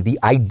freely. The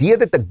idea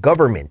that the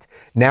government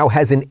now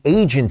has an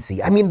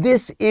agency. I mean,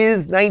 this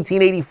is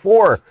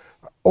 1984.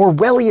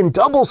 Orwellian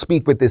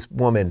doublespeak with this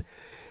woman.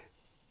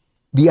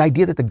 The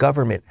idea that the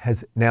government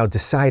has now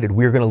decided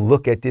we're going to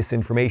look at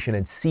disinformation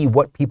and see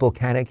what people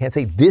can and can't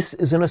say. This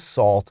is an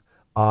assault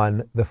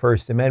on the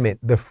First Amendment.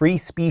 The free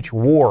speech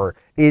war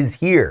is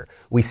here.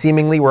 We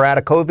seemingly were out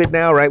of COVID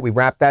now, right? We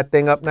wrapped that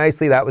thing up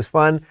nicely. That was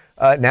fun.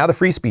 Now the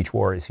free speech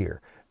war is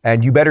here.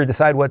 And you better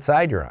decide what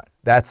side you're on.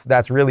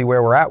 That's really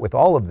where we're at with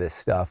all of this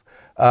stuff.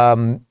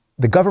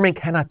 The government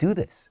cannot do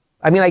this.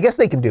 I mean, I guess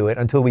they can do it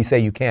until we say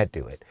you can't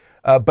do it.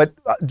 But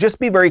just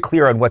be very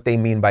clear on what they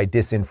mean by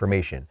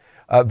disinformation.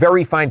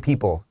 Very fine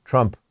people,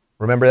 Trump,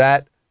 remember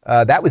that?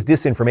 That was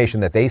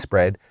disinformation that they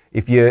spread.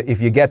 If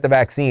you get the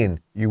vaccine,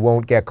 you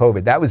won't get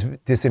COVID. That was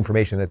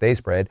disinformation that they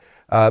spread.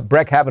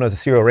 Brett Kavanaugh's a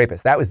serial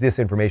rapist. That was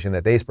disinformation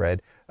that they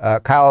spread.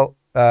 Kyle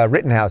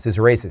Rittenhouse is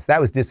a racist. That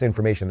was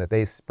disinformation that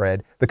they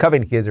spread. The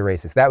Covington kids are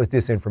racist. That was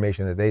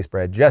disinformation that they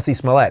spread. Jussie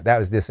Smollett, that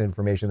was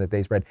disinformation that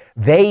they spread.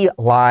 They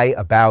lie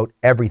about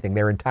everything.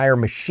 Their entire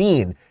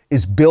machine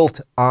is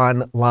built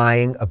on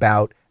lying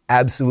about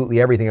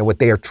absolutely everything. And what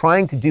they are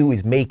trying to do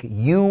is make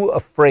you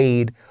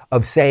afraid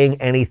of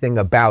saying anything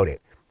about it.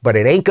 But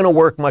it ain't going to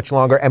work much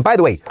longer. And by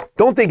the way,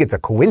 don't think it's a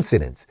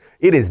coincidence.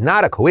 It is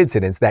not a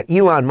coincidence that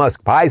Elon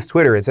Musk buys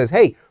Twitter and says,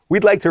 hey,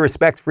 we'd like to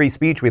respect free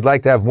speech. We'd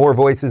like to have more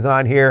voices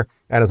on here.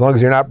 And as long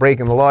as you're not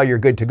breaking the law, you're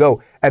good to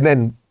go. And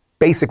then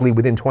basically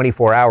within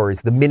 24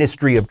 hours, the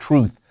Ministry of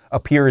Truth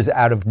appears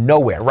out of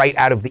nowhere, right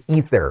out of the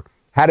ether.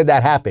 How did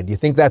that happen? Do you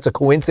think that's a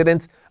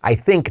coincidence? I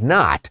think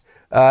not.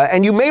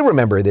 And you may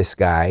remember this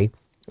guy,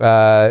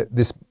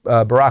 this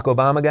Barack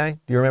Obama guy.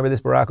 Do you remember this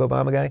Barack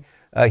Obama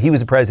guy? He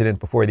was a president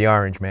before the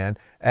Orange Man.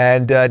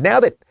 And now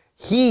that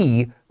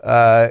he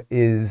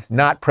is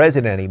not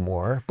president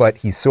anymore, but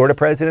he's sort of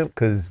president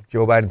because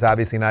Joe Biden's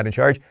obviously not in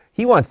charge.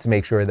 He wants to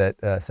make sure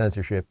that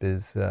censorship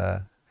is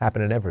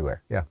happening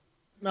everywhere. Yeah.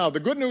 Now, the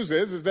good news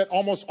is that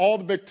almost all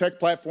the big tech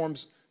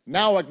platforms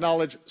now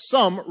acknowledge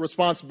some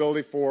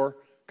responsibility for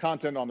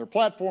content on their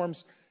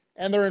platforms,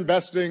 and they're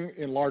investing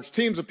in large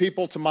teams of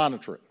people to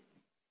monitor it.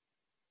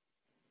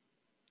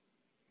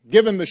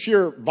 Given the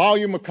sheer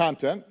volume of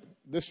content,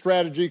 this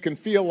strategy can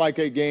feel like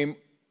a game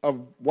of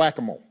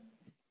whack-a-mole.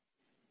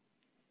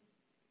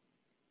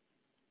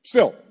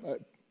 Still,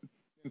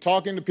 in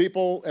talking to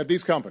people at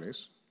these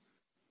companies,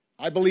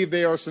 I believe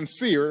they are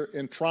sincere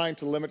in trying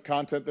to limit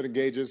content that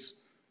engages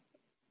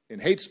in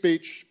hate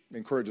speech,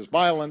 encourages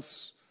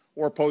violence,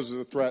 or poses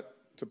a threat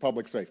to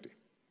public safety.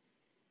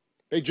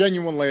 They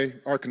genuinely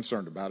are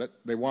concerned about it.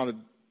 They want to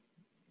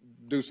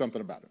do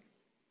something about it.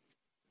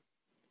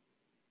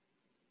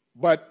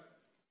 But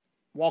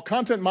while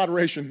content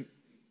moderation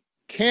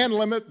can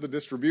limit the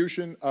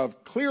distribution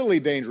of clearly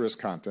dangerous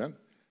content,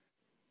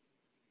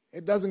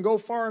 it doesn't go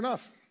far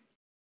enough.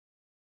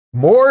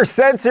 More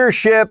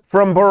censorship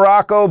from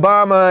Barack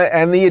Obama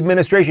and the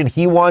administration.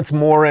 He wants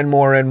more and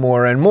more and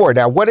more and more.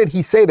 Now, what did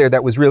he say there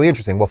that was really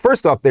interesting? Well,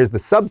 first off, there's the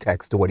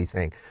subtext to what he's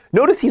saying.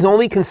 Notice he's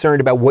only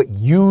concerned about what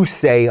you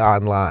say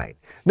online.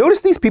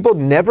 Notice these people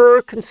never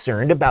are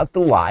concerned about the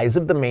lies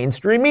of the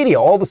mainstream media.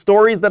 All the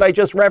stories that I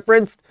just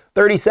referenced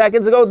 30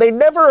 seconds ago, they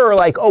never are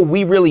like, oh,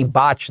 we really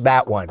botched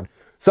that one.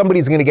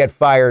 Somebody's going to get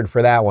fired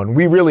for that one.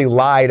 We really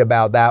lied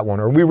about that one,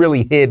 or we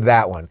really hid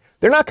that one.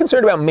 They're not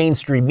concerned about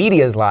mainstream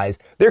media's lies.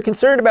 They're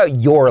concerned about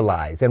your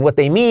lies. And what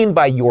they mean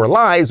by your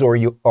lies are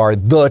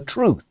the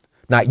truth.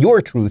 Not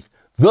your truth,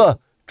 the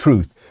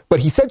truth.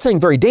 But he said something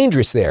very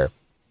dangerous there.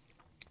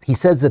 He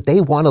says that they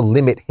want to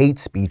limit hate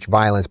speech,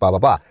 violence, blah, blah,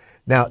 blah.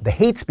 Now, the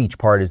hate speech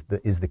part is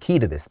the key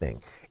to this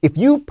thing. If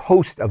you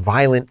post a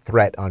violent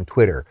threat on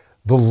Twitter,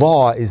 the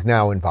law is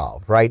now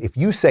involved, right? If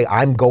you say,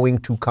 I'm going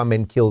to come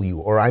and kill you,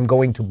 or I'm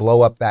going to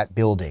blow up that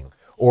building,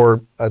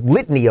 or a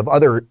litany of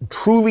other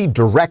truly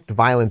direct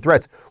violent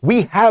threats,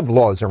 we have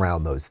laws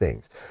around those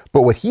things.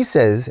 But what he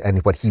says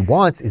and what he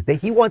wants is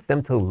that he wants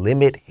them to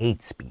limit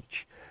hate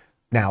speech.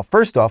 Now,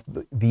 first off,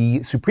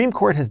 the Supreme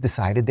Court has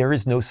decided there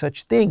is no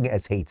such thing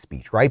as hate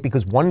speech, right?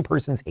 Because one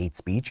person's hate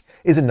speech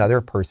is another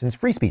person's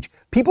free speech.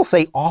 People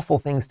say awful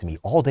things to me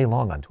all day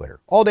long on Twitter,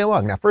 all day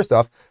long. Now, first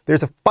off,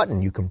 there's a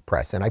button you can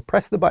press, and I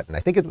pressed the button.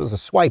 I think it was a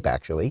swipe,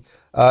 actually,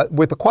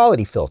 with the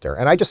quality filter.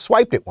 And I just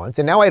swiped it once,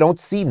 and now I don't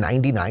see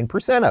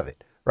 99% of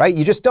it, right?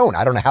 You just don't.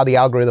 I don't know how the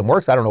algorithm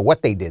works. I don't know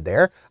what they did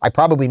there. I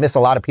probably miss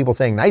a lot of people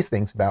saying nice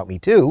things about me,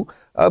 too,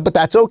 but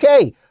that's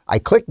okay. I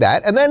click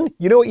that, and then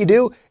you know what you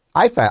do?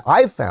 I've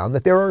found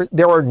that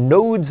there are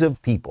nodes of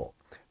people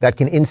that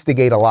can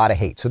instigate a lot of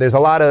hate. So there's a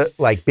lot of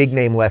like big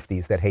name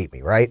lefties that hate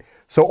me, right?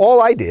 So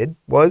all I did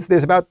was,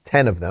 there's about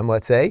 10 of them,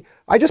 let's say,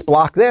 I just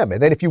block them.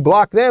 And then if you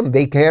block them,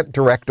 they can't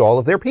direct all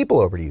of their people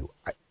over to you.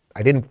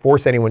 I didn't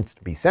force anyone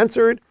to be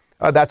censored.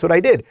 That's what I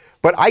did.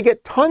 But I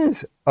get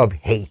tons of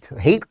hate.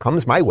 Hate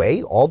comes my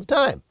way all the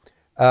time.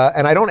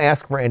 And I don't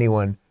ask for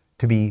anyone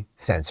to be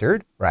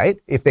censored, right?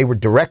 If they were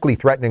directly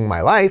threatening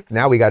my life,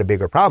 now we got a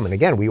bigger problem. And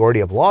again, we already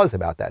have laws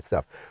about that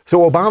stuff.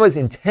 So Obama's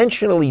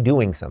intentionally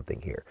doing something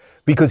here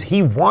because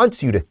he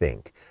wants you to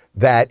think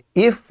that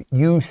if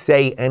you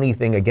say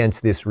anything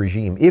against this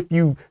regime, if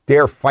you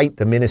dare fight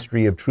the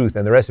Ministry of Truth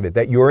and the rest of it,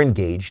 that you're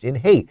engaged in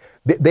hate.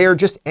 They are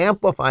just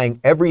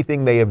amplifying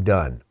everything they have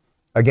done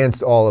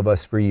against all of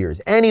us for years.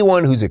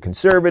 Anyone who's a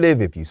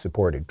conservative, if you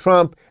supported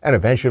Trump, and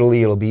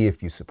eventually it'll be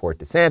if you support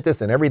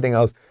DeSantis and everything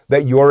else,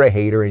 that you're a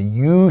hater and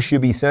you should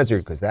be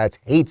censored because that's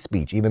hate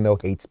speech, even though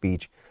hate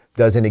speech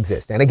doesn't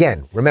exist. And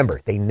again,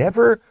 remember, they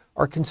never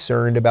are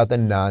concerned about the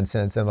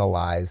nonsense and the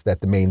lies that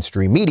the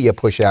mainstream media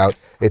push out.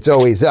 It's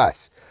always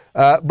us.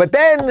 But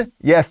then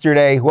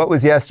yesterday, what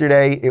was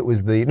yesterday? It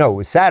was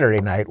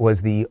Saturday night,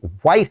 was the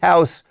White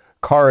House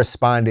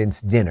Correspondents'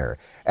 Dinner.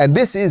 And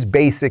this is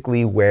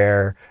basically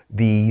where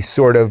the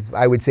sort of,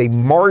 I would say,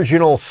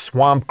 marginal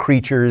swamp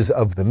creatures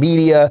of the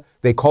media,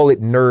 they call it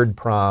nerd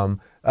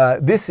prom.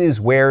 This is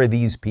where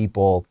these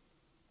people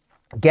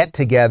get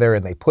together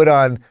and they put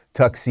on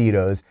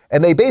tuxedos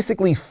and they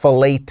basically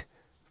fillet,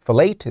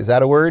 is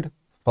that a word?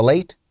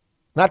 Fillet?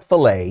 Not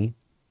fillet.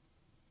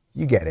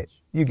 You get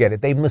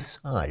it. They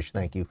massage,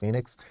 thank you,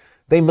 Phoenix.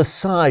 They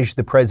massage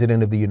the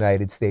President of the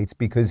United States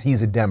because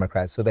he's a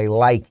Democrat, so they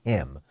like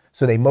him.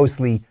 So they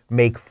mostly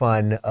make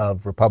fun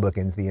of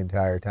Republicans the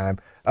entire time.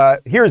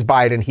 Here's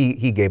Biden.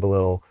 He gave a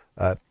little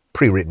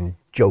pre-written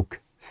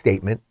joke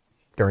statement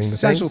during the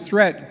essential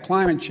threat,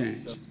 climate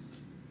change.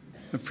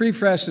 The free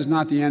press is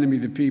not the enemy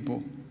of the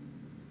people.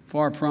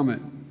 Far from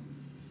it.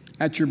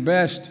 At your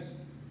best,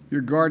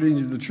 you're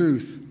guardians of the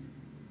truth.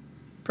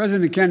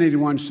 President Kennedy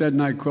once said,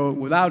 and I quote,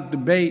 "Without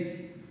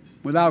debate,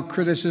 without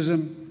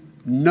criticism,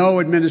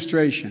 no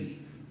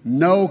administration,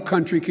 no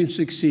country can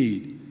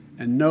succeed,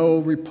 and no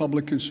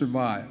republic can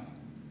survive."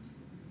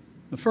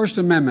 The First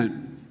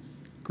Amendment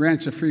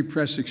grants a free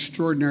press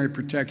extraordinary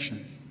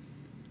protection,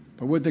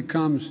 but with it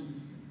comes,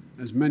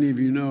 as many of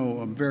you know,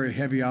 a very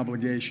heavy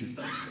obligation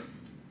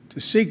to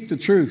seek the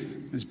truth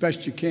as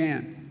best you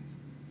can,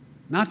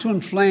 not to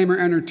inflame or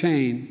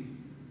entertain,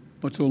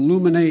 but to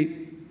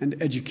illuminate and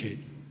educate.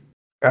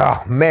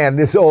 Oh man,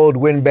 this old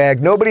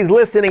windbag. Nobody's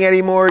listening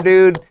anymore,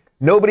 dude.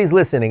 Nobody's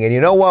listening. And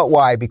you know what?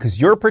 Why? Because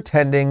you're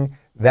pretending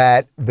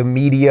that the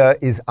media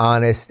is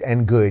honest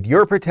and good.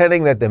 You're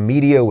pretending that the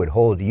media would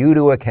hold you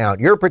to account.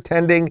 You're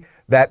pretending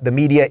that the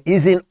media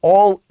isn't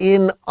all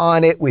in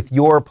on it with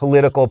your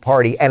political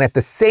party. And at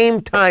the same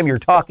time, you're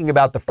talking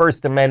about the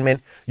First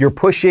Amendment. You're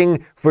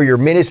pushing for your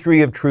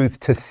Ministry of Truth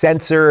to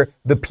censor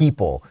the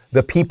people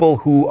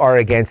who are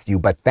against you.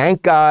 But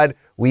thank God,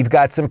 we've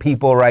got some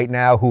people right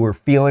now who are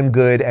feeling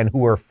good and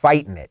who are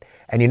fighting it.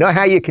 And you know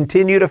how you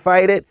continue to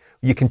fight it?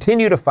 You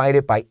continue to fight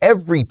it by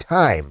every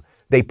time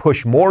they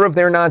push more of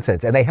their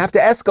nonsense, and they have to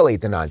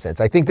escalate the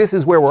nonsense. I think this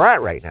is where we're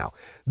at right now.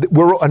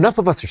 Enough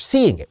of us are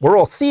seeing it. We're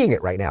all seeing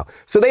it right now.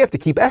 So they have to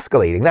keep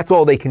escalating. That's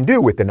all they can do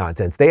with the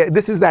nonsense.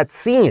 This is that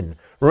scene.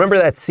 Remember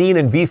that scene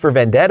in V for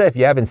Vendetta, if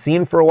you haven't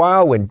seen for a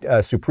while, when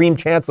Supreme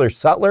Chancellor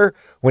Sutler,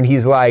 when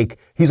he's like,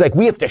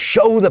 we have to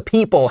show the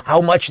people how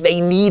much they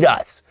need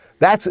us.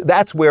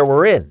 That's where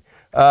we're in.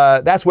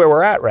 That's where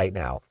we're at right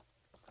now.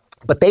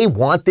 But they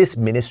want this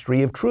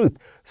ministry of truth.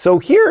 So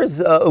here's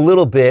a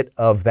little bit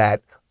of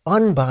that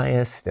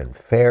unbiased and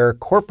fair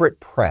corporate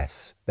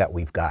press that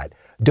we've got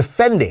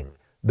defending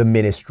the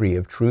ministry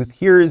of truth.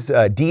 Here's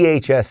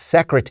DHS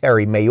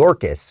Secretary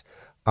Mayorkas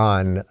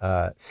on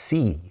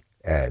CNN.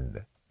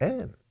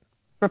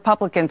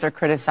 Republicans are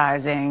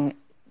criticizing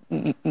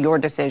your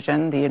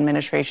decision, the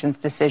administration's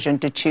decision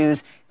to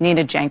choose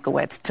Nina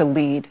Jankowicz to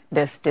lead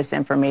this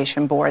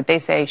disinformation board. They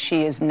say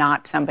she is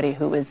not somebody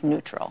who is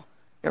neutral.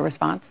 Your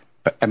response?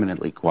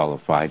 Eminently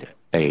qualified,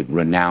 a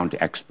renowned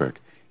expert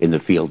in the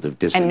field of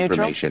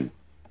disinformation.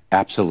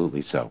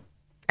 Absolutely so.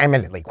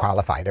 Eminently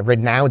qualified, a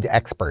renowned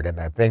expert in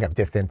the thing of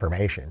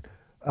disinformation.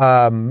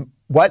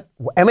 What?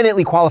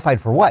 Eminently qualified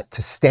for what?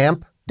 To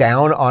stamp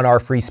down on our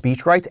free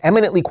speech rights?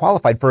 Eminently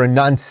qualified for a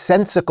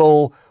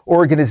nonsensical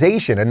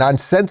organization, a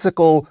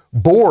nonsensical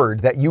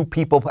board that you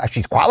people...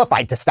 She's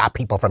qualified to stop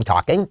people from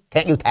talking.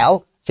 Can't you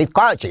tell? She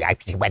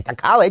went to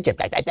college.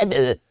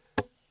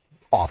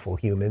 Awful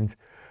humans.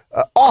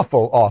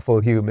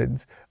 Awful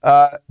humans.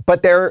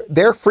 But they're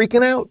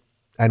freaking out.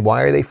 And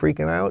why are they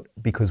freaking out?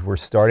 Because we're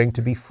starting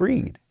to be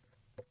freed.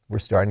 We're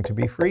starting to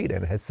be freed,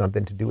 and it has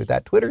something to do with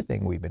that Twitter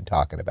thing we've been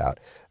talking about.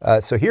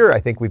 So here I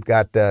think we've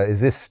got,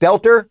 is this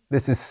Stelter?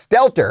 This is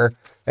Stelter,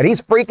 and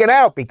he's freaking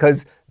out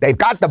because they've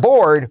got the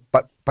board,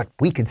 but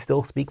we can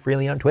still speak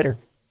freely on Twitter.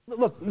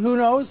 Look, who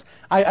knows?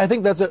 I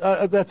think that's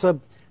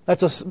an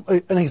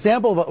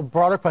example of a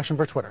broader question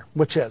for Twitter,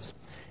 which is,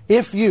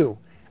 if you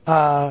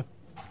get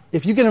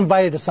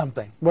invited to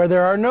something where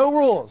there are no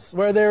rules,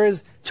 where there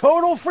is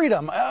total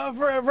freedom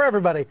for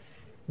everybody,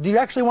 do you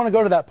actually want to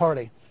go to that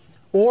party?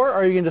 Or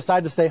are you going to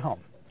decide to stay home?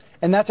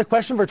 And that's a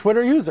question for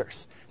Twitter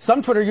users.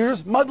 Some Twitter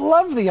users might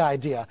love the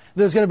idea that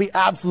there's going to be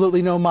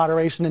absolutely no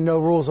moderation and no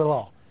rules at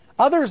all.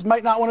 Others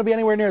might not want to be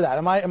anywhere near that.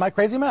 Am I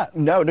crazy, Matt?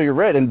 No, you're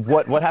right. And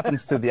what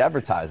happens to the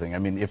advertising? I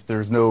mean, if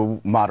there's no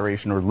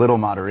moderation or little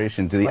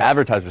moderation, do the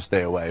advertisers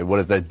stay away? What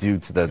does that do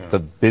to the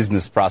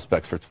business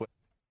prospects for Twitter?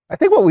 I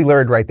think what we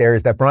learned right there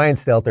is that Brian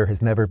Stelter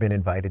has never been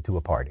invited to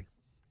a party.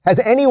 Has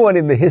anyone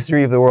in the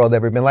history of the world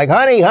ever been like,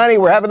 honey,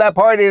 we're having that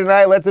party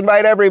tonight. Let's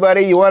invite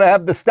everybody. You want to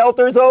have the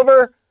Stelters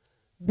over?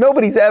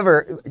 Nobody's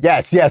ever.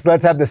 Yes,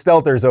 let's have the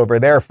Stelters over.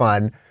 They're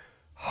fun.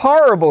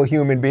 Horrible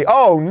human being.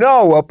 Oh,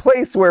 no, a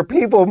place where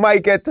people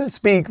might get to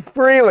speak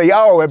freely.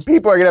 Oh, and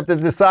people are going to have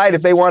to decide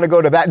if they want to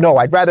go to that. No,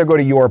 I'd rather go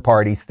to your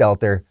party,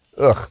 Stelter.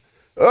 Ugh.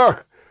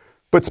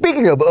 But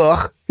speaking of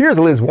ugh, here's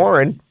Liz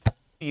Warren.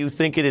 You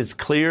think it is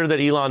clear that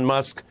Elon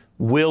Musk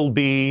will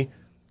be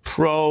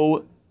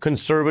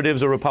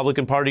pro-conservatives or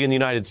Republican Party in the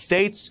United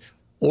States,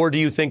 or do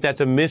you think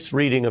that's a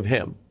misreading of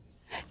him?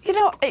 You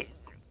know,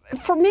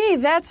 for me,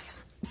 that's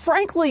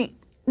frankly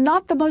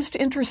not the most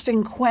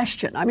interesting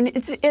question. I mean,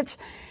 it's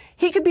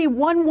he could be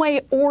one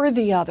way or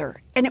the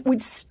other, and it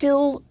would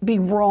still be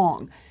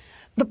wrong.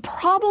 The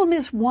problem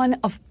is one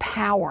of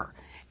power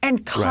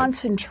and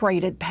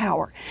concentrated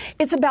power.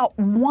 It's about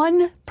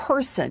one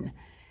person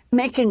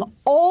making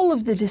all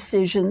of the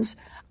decisions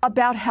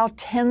about how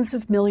tens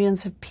of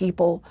millions of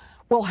people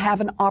will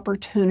have an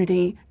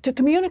opportunity to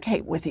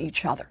communicate with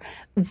each other.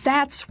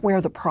 That's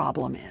where the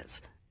problem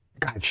is.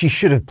 God, she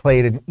should have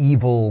played an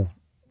evil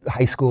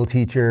high school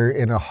teacher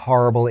in a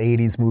horrible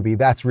 80s movie.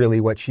 That's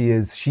really what she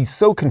is. She's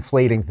so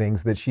conflating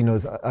things that she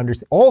knows.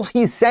 All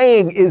he's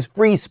saying is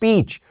free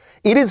speech.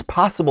 It is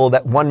possible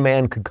that one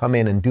man could come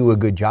in and do a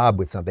good job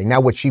with something. Now,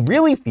 what she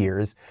really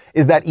fears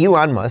is that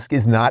Elon Musk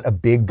is not a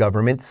big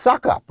government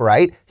suck-up,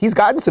 right? He's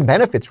gotten some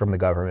benefits from the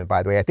government,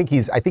 by the way. I think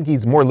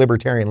he's more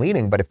libertarian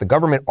leaning, but if the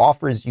government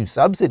offers you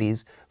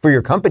subsidies for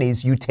your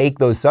companies, you take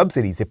those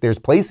subsidies. If there's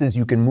places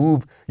you can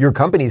move your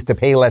companies to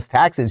pay less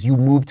taxes, you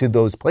move to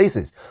those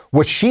places.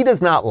 What she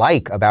does not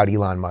like about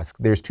Elon Musk,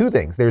 there's two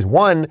things. There's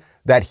one,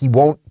 that he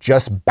won't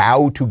just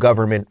bow to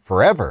government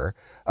forever.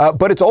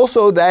 But it's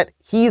also that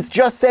he's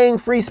just saying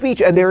free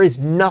speech, and there is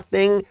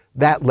nothing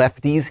that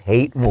lefties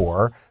hate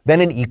more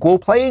than an equal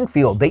playing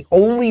field. They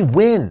only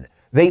win.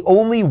 They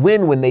only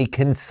win when they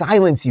can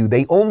silence you.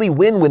 They only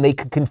win when they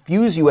can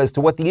confuse you as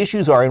to what the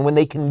issues are, and when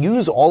they can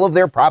use all of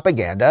their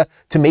propaganda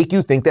to make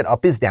you think that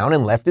up is down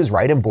and left is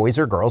right and boys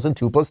are girls and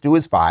 2 + 2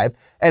 is 5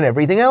 and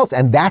everything else.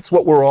 And that's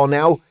what we're all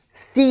now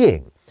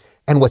seeing.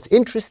 And what's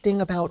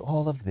interesting about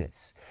all of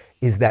this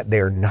is that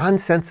their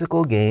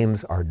nonsensical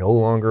games are no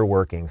longer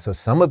working. So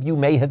some of you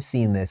may have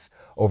seen this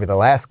over the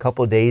last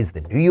couple of days. The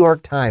New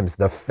York Times,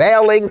 there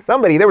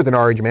was an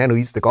orange man who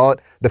used to call it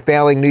the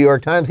failing New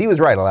York Times. He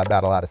was right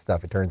about a lot of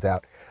stuff, it turns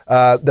out.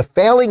 The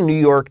failing New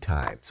York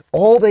Times,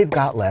 all they've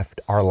got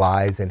left are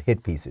lies and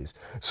hit pieces.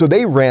 So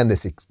they ran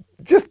this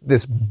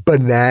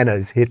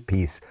bananas hit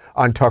piece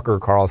on Tucker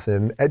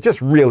Carlson,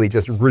 just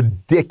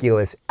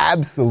ridiculous,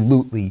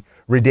 absolutely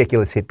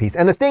ridiculous hit piece.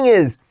 And the thing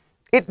is,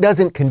 it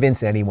doesn't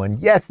convince anyone.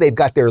 Yes, they've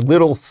got their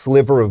little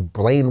sliver of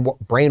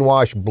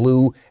brainwashed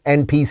blue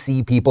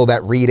NPC people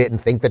that read it and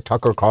think that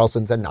Tucker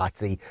Carlson's a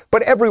Nazi,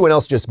 but everyone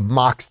else just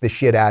mocks the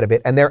shit out of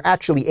it, and they're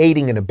actually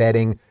aiding and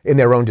abetting in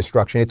their own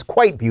destruction. It's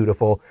quite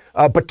beautiful,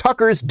 but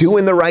Tucker's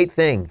doing the right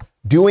thing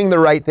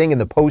in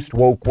the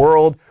post-woke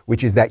world,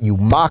 which is that you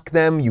mock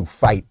them, you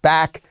fight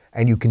back,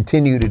 and you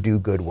continue to do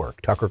good work.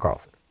 Tucker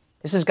Carlson.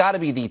 This has got to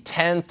be the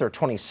 10th or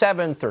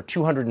 27th or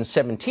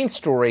 217th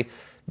story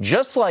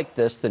just like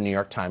this the New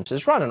York Times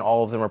has run, and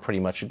all of them are pretty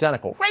much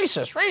identical.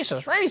 Racist,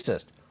 racist,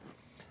 racist.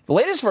 The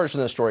latest version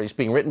of the story is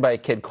being written by a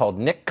kid called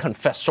Nick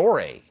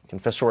Confessore.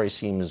 Confessore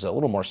seems a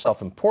little more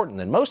self-important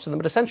than most of them,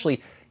 but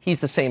essentially he's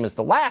the same as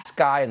the last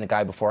guy and the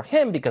guy before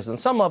him, because on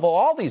some level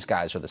all these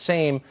guys are the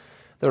same.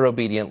 They're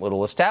obedient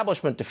little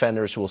establishment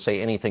defenders who will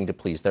say anything to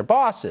please their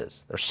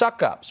bosses. They're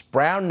suck-ups,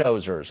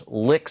 brown-nosers,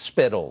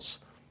 lick-spittles,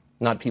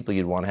 not people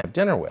you'd want to have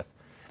dinner with.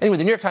 Anyway,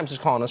 the New York Times is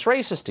calling us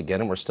racist again,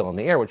 and we're still in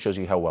the air, which shows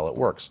you how well it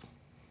works.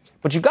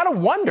 But you've got to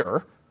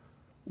wonder,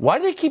 why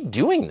do they keep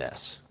doing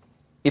this?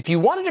 If you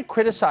wanted to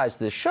criticize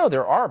this show,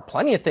 there are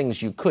plenty of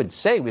things you could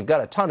say. We've got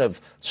a ton of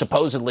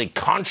supposedly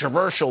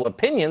controversial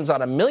opinions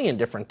on a million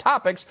different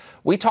topics.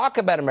 We talk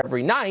about them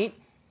every night.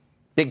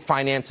 Big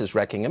finance is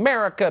wrecking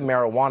America.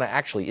 Marijuana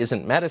actually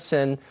isn't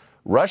medicine.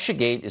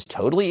 Russiagate is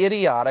totally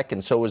idiotic,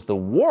 and so is the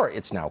war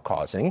it's now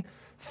causing.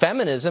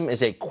 Feminism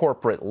is a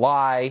corporate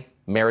lie.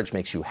 Marriage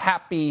makes you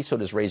happy, so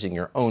does raising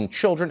your own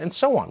children, and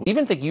so on. We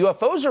even think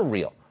UFOs are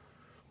real.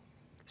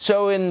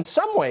 So in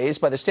some ways,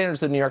 by the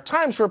standards of the New York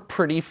Times, we're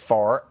pretty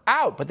far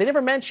out, but they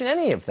never mention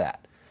any of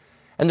that.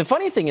 And the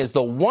funny thing is,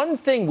 the one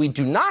thing we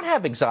do not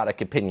have exotic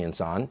opinions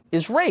on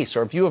is race.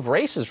 Our view of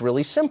race is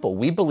really simple.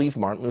 We believe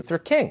Martin Luther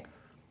King.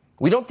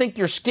 We don't think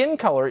your skin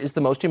color is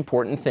the most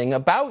important thing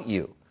about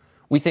you.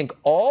 We think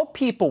all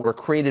people were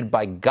created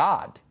by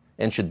God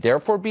and should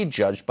therefore be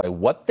judged by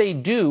what they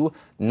do,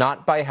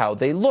 not by how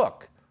they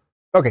look.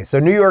 Okay, so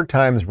New York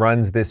Times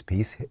runs this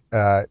piece.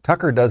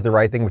 Tucker does the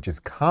right thing, which is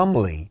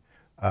calmly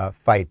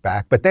fight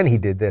back. But then he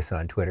did this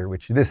on Twitter,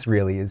 which this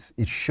really is,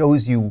 it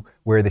shows you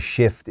where the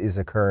shift is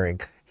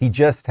occurring. He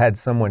just had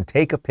someone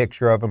take a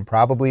picture of him,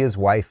 probably his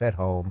wife at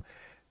home,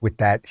 with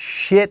that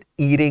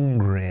shit-eating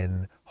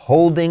grin,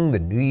 holding the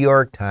New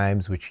York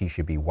Times, which he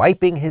should be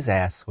wiping his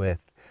ass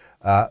with,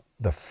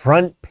 the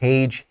front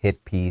page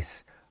hit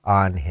piece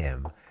on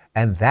him.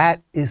 And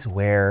that is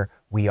where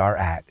we are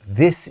at.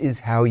 This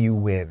is how you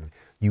win.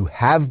 You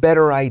have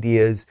better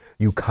ideas,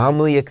 you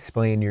calmly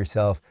explain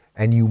yourself,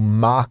 and you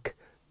mock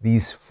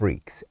these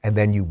freaks, and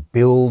then you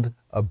build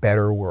a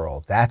better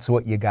world. That's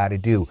what you got to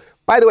do.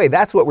 By the way,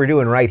 that's what we're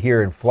doing right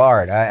here in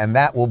Florida, and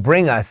that will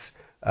bring us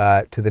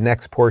to the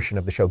next portion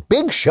of the show.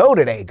 Big show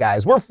today,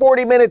 guys. We're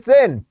 40 minutes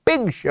in.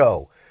 Big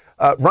show.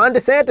 Ron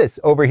DeSantis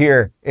over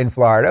here in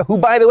Florida, who,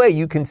 by the way,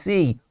 you can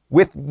see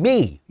with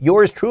me,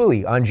 yours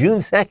truly, on June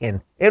 2nd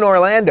in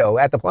Orlando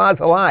at the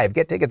Plaza Live.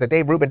 Get tickets at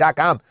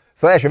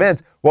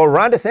daverubin.com/events. Well,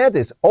 Ron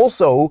DeSantis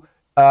also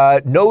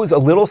knows a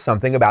little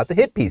something about the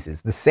hit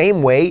pieces. The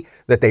same way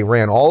that they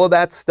ran all of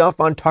that stuff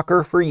on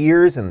Tucker for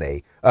years, and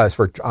they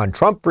on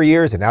Trump for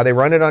years, and now they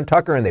run it on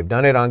Tucker, and they've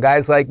done it on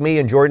guys like me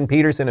and Jordan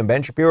Peterson and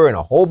Ben Shapiro and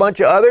a whole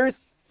bunch of others.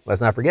 Let's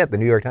not forget, the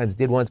New York Times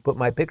did once put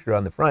my picture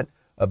on the front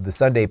of the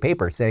Sunday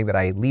paper saying that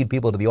I lead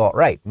people to the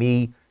alt-right.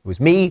 It was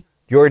me,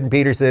 Jordan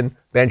Peterson,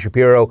 Ben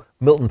Shapiro,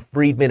 Milton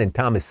Friedman, and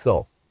Thomas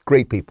Sowell.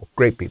 Great people,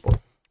 great people.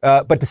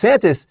 But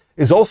DeSantis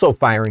is also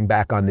firing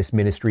back on this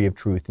Ministry of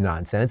Truth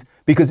nonsense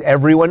because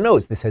everyone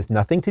knows this has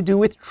nothing to do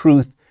with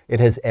truth. It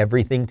has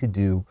everything to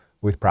do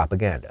with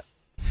propaganda.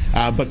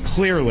 But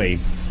clearly,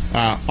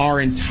 our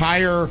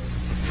entire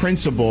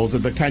principles that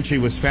the country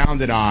was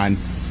founded on,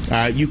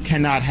 you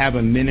cannot have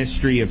a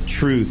ministry of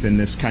truth in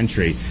this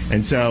country.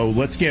 And so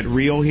let's get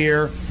real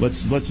here.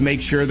 Let's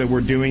make sure that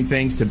we're doing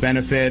things to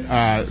benefit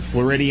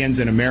Floridians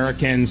and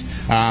Americans,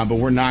 but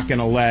we're not going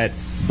to let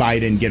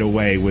Biden get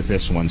away with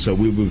this one. So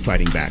we will be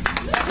fighting back.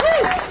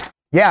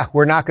 Yeah,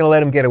 we're not going to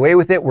let him get away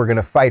with it. We're going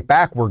to fight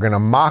back. We're going to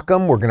mock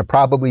him. We're going to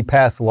probably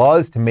pass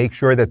laws to make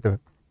sure that the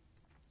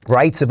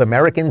rights of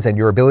Americans and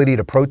your ability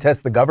to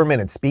protest the government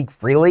and speak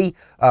freely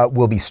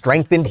will be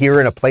strengthened here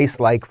in a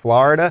place like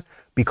Florida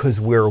because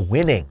we're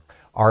winning.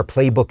 Our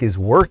playbook is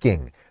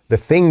working. The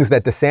things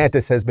that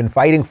DeSantis has been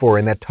fighting for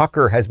and that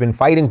Tucker has been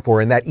fighting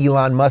for and that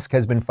Elon Musk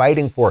has been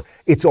fighting for,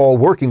 it's all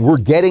working. We're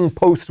getting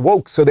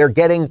post-woke, so they're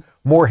getting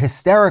more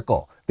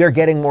hysterical. They're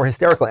getting more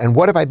hysterical. And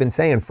what have I been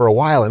saying for a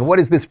while? And what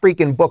is this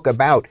freaking book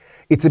about?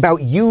 It's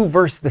about you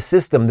versus the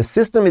system. The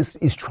system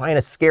is trying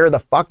to scare the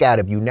fuck out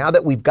of you. Now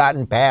that we've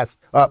gotten past,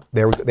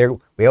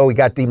 we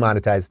got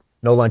demonetized.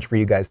 No lunch for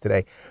you guys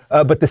today.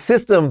 But the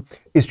system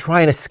is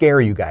trying to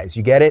scare you guys.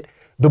 You get it?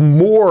 the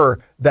more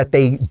that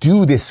they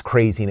do this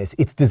craziness,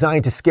 it's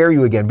designed to scare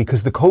you again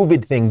because the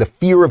COVID thing, the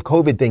fear of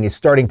COVID thing is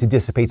starting to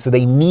dissipate. So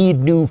they need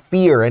new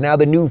fear. And now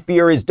the new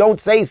fear is don't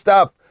say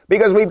stuff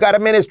because we've got a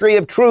ministry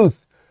of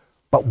truth.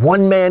 But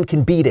one man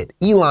can beat it.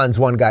 Elon's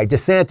one guy.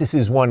 DeSantis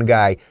is one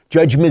guy.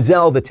 Judge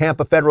Mizell, the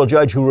Tampa federal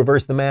judge who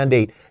reversed the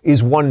mandate,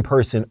 is one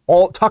person.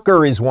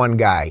 Tucker is one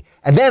guy.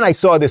 And then I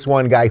saw this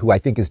one guy who I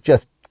think is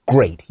just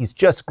great. He's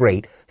just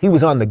great. He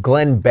was on the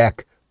Glenn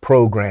Beck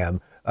program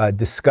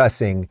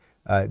discussing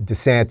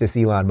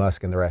DeSantis, Elon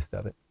Musk, and the rest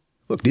of it.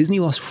 Look, Disney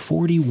lost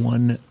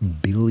 $41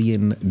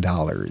 billion in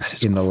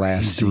the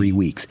last 3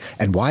 weeks.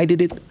 And why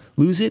did it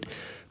lose it?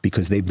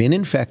 Because they've been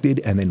infected,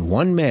 and then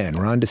one man,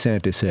 Ron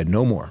DeSantis, said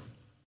no more.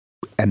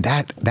 And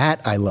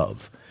that I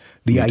love.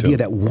 The idea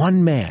that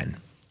one man,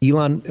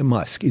 Elon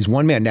Musk, is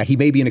one man. Now, he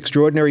may be an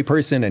extraordinary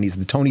person, and he's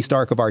the Tony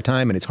Stark of our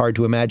time, and it's hard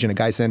to imagine a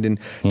guy sending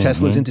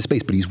Teslas into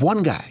space, but he's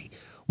one guy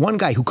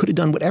who could have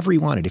done whatever he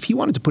wanted. If he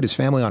wanted to put his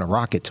family on a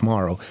rocket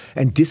tomorrow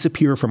and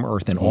disappear from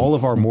Earth and all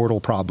of our mortal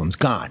problems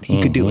gone,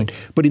 he could do it.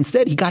 But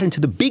instead, he got into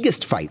the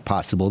biggest fight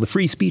possible, the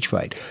free speech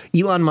fight.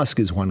 Elon Musk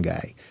is one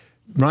guy.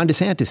 Ron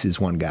DeSantis is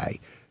one guy.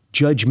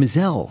 Judge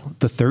Mizell,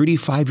 the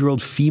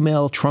 35-year-old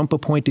female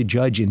Trump-appointed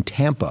judge in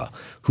Tampa,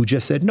 who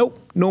just said, nope,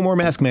 no more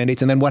mask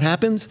mandates. And then what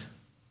happens?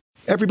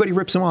 Everybody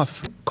rips him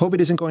off. COVID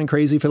isn't going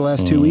crazy for the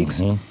last 2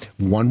 weeks.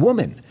 One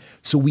woman.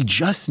 So we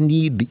just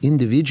need the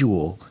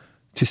individual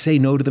to say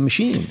no to the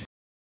machine.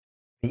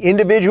 The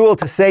individual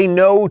to say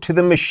no to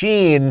the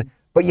machine,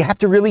 but you have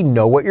to really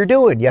know what you're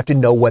doing. You have to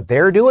know what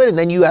they're doing, and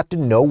then you have to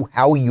know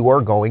how you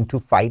are going to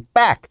fight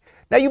back.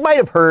 Now, you might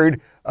have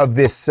heard of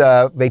this,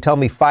 they tell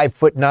me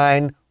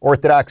 5'9"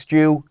 Orthodox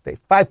Jew.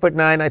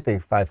 5'9", I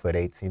think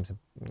 5'8" seems,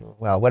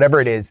 well, whatever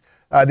it is.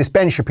 This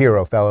Ben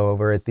Shapiro fellow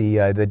over at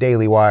the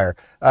Daily Wire.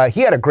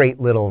 He had a great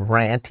little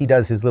rant. He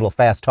does his little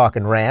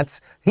fast-talking rants.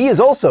 He is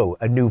also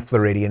a New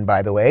Floridian,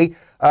 by the way.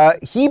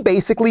 He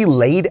basically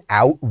laid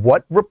out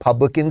what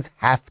Republicans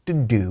have to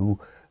do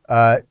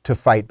to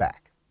fight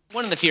back.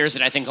 One of the fears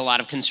that I think a lot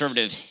of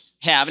conservatives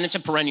have, and it's a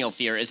perennial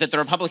fear, is that the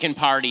Republican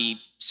Party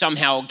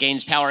somehow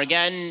gains power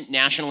again,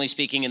 nationally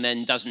speaking, and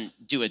then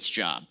doesn't do its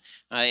job.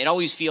 It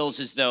always feels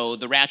as though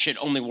the ratchet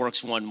only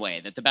works one way,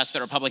 that the best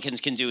that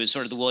Republicans can do is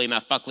sort of the William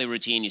F. Buckley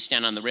routine. You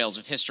stand on the rails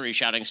of history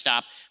shouting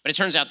stop, but it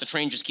turns out the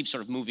train just keeps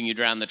sort of moving you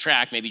down the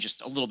track, maybe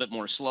just a little bit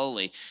more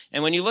slowly.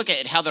 And when you look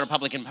at how the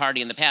Republican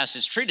Party in the past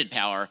has treated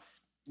power,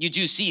 you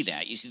do see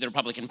that. You see the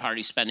Republican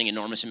Party spending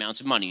enormous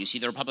amounts of money. You see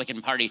the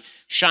Republican Party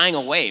shying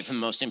away from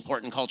the most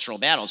important cultural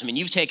battles. I mean,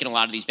 you've taken a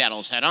lot of these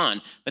battles head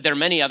on, but there are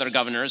many other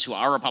governors who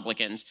are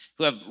Republicans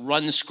who have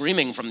run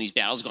screaming from these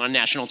battles, gone on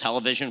national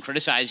television,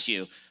 criticized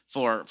you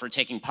for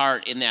taking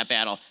part in that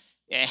battle.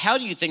 How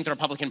do you think the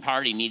Republican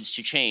Party needs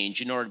to change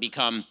in order to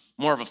become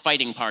more of a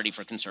fighting party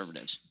for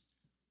conservatives?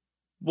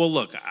 Well,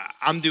 look,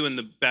 I'm doing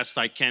the best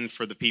I can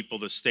for the people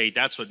of the state.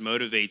 That's what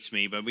motivates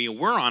me. But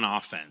we're on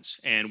offense,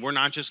 and we're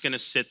not just going to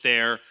sit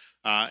there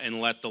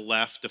and let the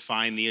left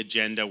define the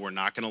agenda. We're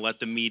not going to let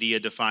the media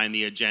define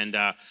the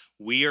agenda.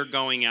 We are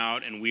going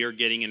out and we are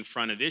getting in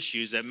front of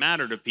issues that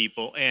matter to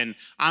people. And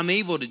I'm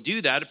able to do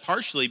that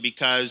partially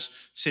because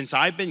since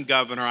I've been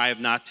governor, I have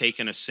not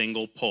taken a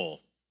single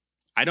poll.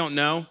 I don't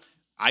know.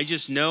 I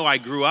just know I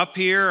grew up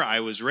here. I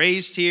was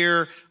raised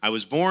here. I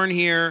was born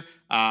here.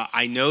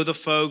 I know the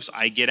folks.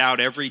 I get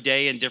out every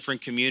day in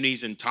different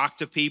communities and talk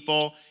to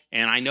people,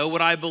 and I know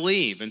what I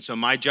believe. And so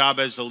my job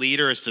as a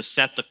leader is to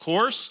set the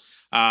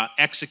course,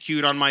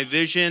 execute on my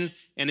vision,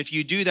 and if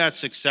you do that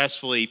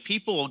successfully,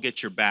 people will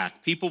get your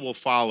back. People will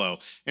follow.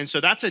 And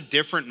so that's a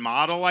different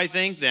model, I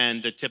think,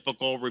 than the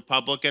typical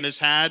Republican has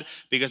had,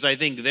 because I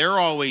think they're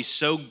always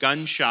so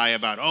gun-shy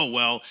about, oh,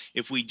 well,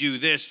 if we do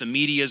this, the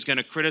media is going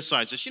to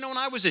criticize us. You know, when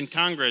I was in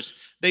Congress,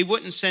 they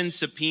wouldn't send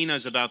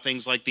subpoenas about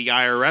things like the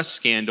IRS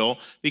scandal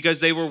because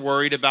they were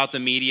worried about the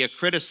media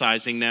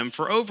criticizing them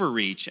for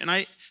overreach. And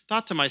I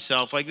thought to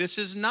myself, like, this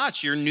is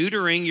nuts. You're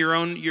neutering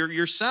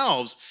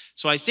yourselves.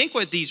 So I think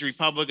what these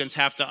Republicans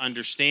have to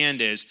understand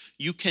is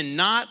you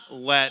cannot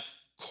let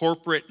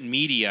corporate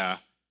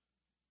media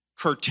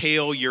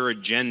curtail your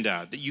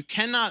agenda, that you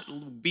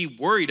cannot be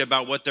worried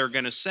about what they're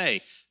going to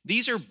say.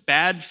 These are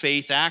bad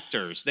faith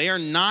actors. They are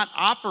not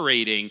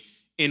operating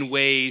in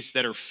ways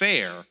that are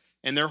fair.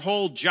 And their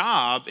whole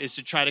job is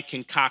to try to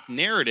concoct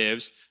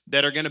narratives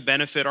that are going to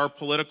benefit our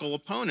political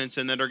opponents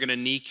and that are going to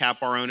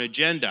kneecap our own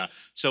agenda.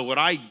 So what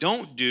I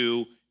don't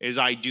do is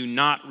I do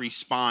not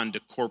respond to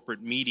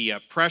corporate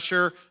media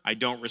pressure. I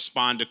don't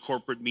respond to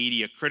corporate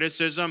media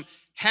criticism.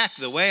 Heck,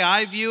 the way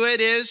I view it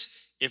is,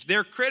 if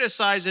they're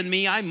criticizing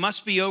me, I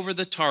must be over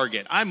the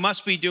target. I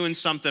must be doing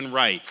something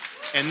right.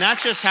 And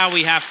that's just how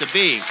we have to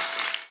be.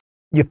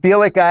 You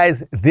feel it,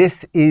 guys?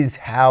 This is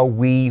how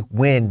we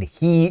win.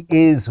 He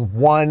is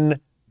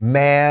one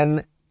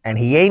man, and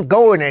he ain't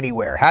going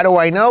anywhere. How do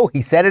I know?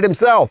 He said it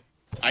himself.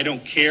 I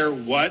don't care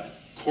what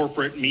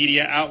corporate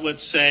media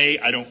outlets say.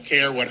 I don't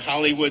care what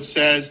Hollywood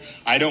says.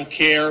 I don't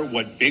care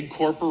what big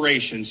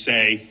corporations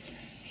say.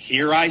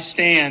 Here I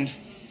stand.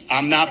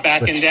 I'm not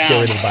backing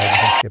down.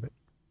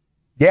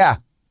 Yeah,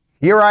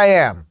 here I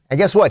am. And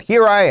guess what?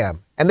 Here I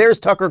am. And there's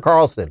Tucker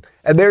Carlson.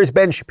 And there's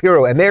Ben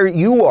Shapiro. And there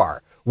you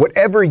are.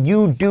 Whatever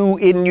you do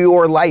in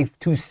your life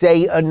to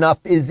say enough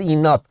is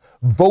enough.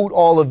 Vote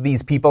all of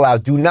these people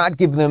out. Do not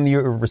give them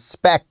your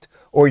respect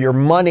or your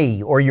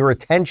money or your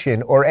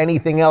attention or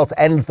anything else.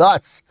 And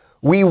thus,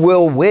 we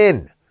will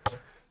win.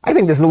 I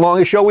think this is the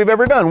longest show we've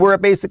ever done. We're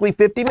at basically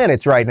 50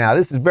 minutes right now.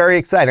 This is very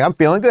exciting. I'm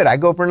feeling good. I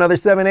go for another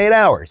 7-8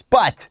 hours.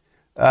 But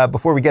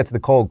before we get to the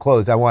cold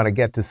close, I want to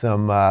get to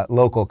some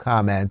local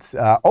comments.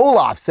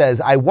 Olaf says,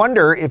 I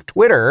wonder if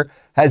Twitter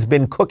has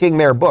been cooking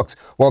their books.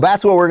 Well,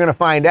 that's what we're going to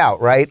find out,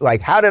 right?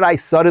 Like, how did I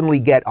suddenly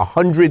get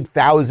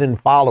 100,000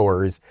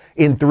 followers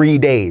in 3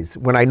 days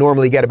when I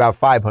normally get about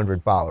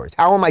 500 followers?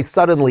 How am I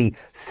suddenly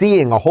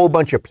seeing a whole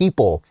bunch of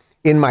people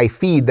in my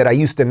feed that I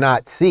used to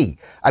not see?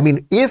 I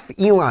mean, if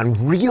Elon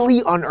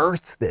really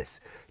unearths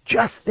this,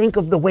 just think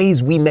of the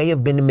ways we may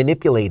have been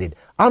manipulated.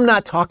 I'm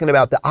not talking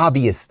about the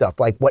obvious stuff,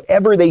 like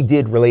whatever they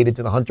did related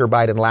to the Hunter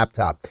Biden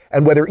laptop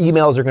and whether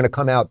emails are going to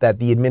come out that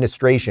the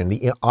administration,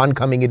 the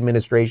oncoming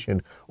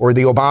administration or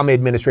the Obama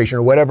administration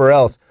or whatever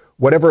else,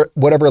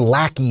 whatever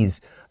lackeys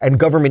and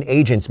government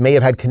agents may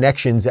have had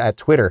connections at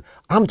Twitter.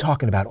 I'm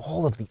talking about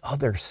all of the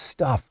other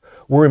stuff.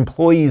 Were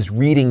employees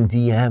reading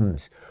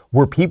DMs?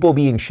 Were people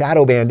being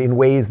shadow banned in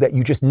ways that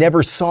you just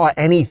never saw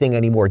anything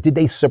anymore? Did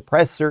they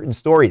suppress certain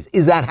stories?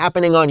 Is that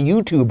happening on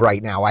YouTube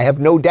right now? I have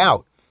no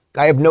doubt.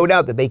 I have no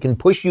doubt that they can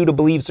push you to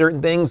believe certain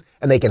things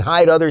and they can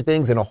hide other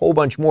things and a whole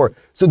bunch more.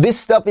 So this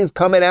stuff is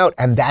coming out,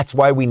 and that's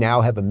why we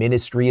now have a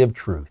ministry of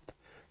truth.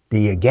 Do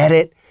you get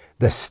it?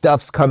 The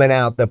stuff's coming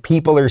out. The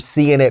people are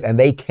seeing it, and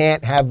they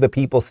can't have the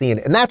people seeing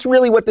it. And that's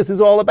really what this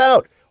is all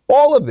about.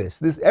 All of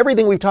this,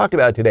 everything we've talked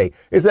about today,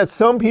 is that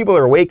some people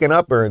are waking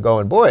up and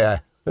going, boy,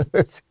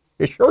 it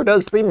sure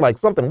does seem like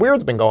something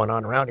weird's been going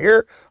on around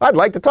here. I'd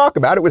like to talk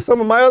about it with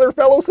some of my other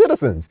fellow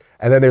citizens.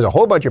 And then there's a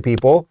whole bunch of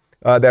people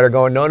that are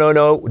going,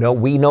 no,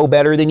 we know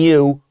better than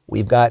you.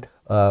 We've got,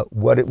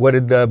 what did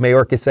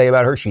Mayorkas say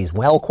about her? She's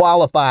well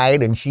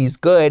qualified and she's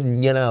good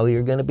and,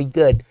 you're going to be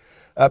good.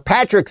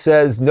 Patrick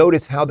says,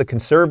 notice how the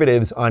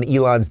conservatives on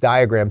Elon's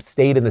diagram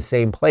stayed in the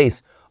same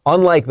place.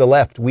 Unlike the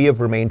left, we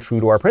have remained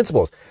true to our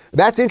principles.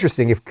 That's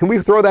interesting. Can we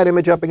throw that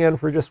image up again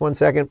for just 1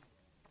 second?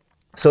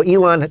 So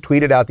Elon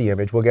tweeted out the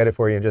image. We'll get it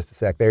for you in just a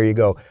sec. There you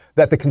go.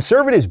 That the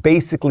conservatives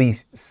basically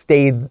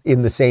stayed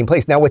in the same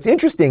place. Now, what's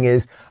interesting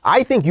is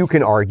I think you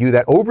can argue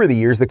that over the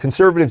years, the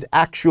conservatives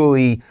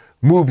actually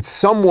moved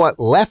somewhat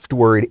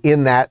leftward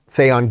in that,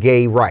 say, on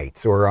gay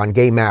rights or on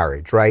gay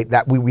marriage, right?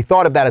 That we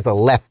thought of that as a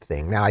left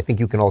thing. Now, I think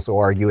you can also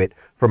argue it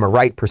from a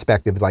right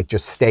perspective, like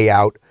just stay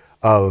out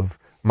of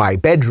my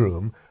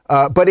bedroom.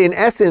 But in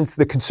essence,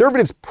 the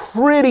conservatives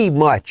pretty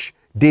much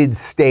did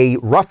stay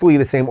roughly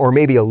the same or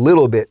maybe a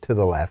little bit to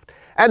the left.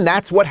 And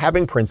that's what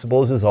having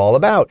principles is all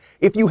about.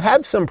 If you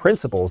have some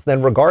principles,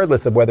 then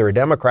regardless of whether a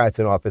Democrat's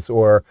in office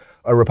or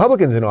a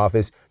Republican's in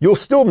office, you'll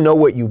still know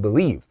what you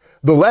believe.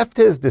 The left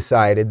has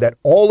decided that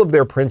all of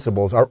their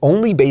principles are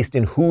only based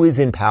in who is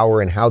in power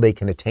and how they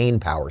can attain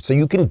power. So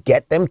you can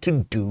get them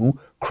to do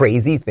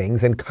crazy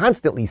things and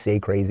constantly say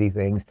crazy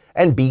things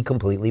and be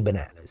completely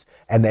bananas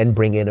and then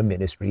bring in a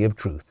ministry of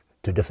truth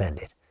to defend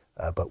it.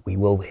 But we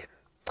will win.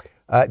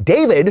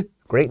 David,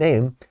 great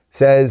name,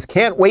 says,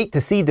 can't wait to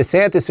see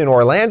DeSantis in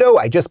Orlando.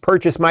 I just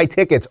purchased my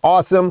tickets.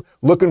 Awesome.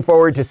 Looking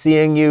forward to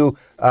seeing you.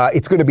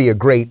 It's going to be a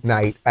great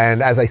night.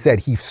 And as I said,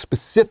 he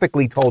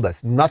specifically told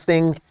us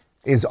nothing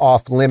is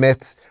off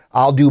limits.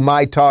 I'll do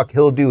my talk.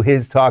 He'll do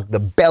his talk. The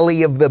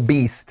belly of the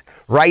beast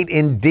right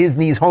in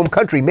Disney's home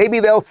country.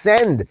 Maybe they'll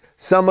send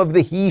some of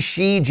the he,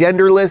 she,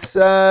 genderless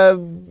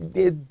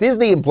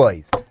Disney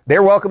employees.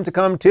 They're welcome to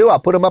come too. I'll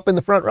put them up in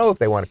the front row if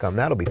they want to come.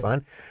 That'll be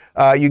fun.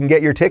 You can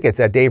get your tickets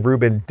at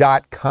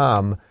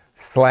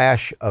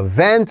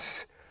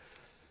daverubin.com/events.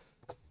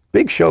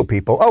 Big show,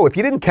 people. Oh, if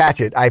you didn't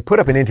catch it, I put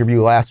up an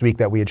interview last week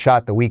that we had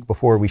shot the week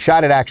before. We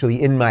shot it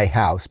actually in my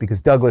house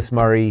because Douglas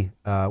Murray,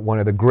 one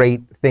of the great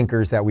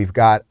thinkers that we've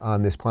got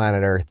on this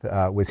planet Earth,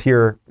 was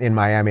here in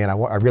Miami, and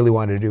I really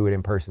wanted to do it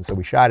in person. So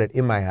we shot it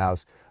in my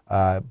house.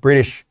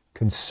 British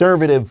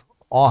conservative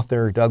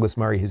author Douglas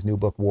Murray, his new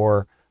book,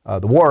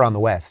 The War on the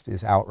West,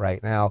 is out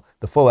right now.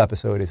 The full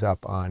episode is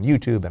up on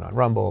YouTube and on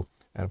Rumble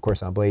and, of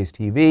course, on Blaze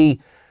TV.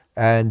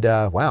 And,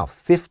 wow,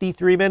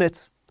 53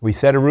 minutes. We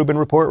set a Rubin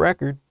Report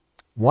record.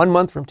 1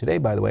 month from today,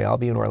 by the way, I'll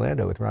be in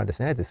Orlando with Ron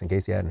DeSantis, in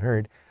case you hadn't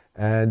heard.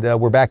 And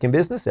we're back in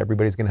business.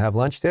 Everybody's going to have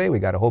lunch today. We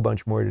got a whole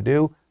bunch more to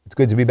do. It's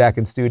good to be back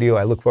in studio.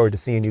 I look forward to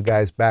seeing you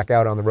guys back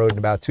out on the road in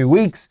about 2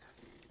 weeks.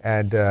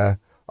 And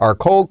our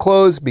cold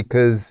close,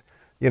 because,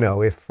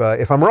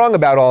 if I'm wrong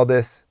about all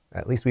this,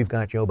 at least we've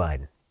got Joe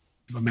Biden.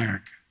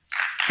 America.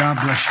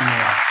 God bless you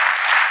all.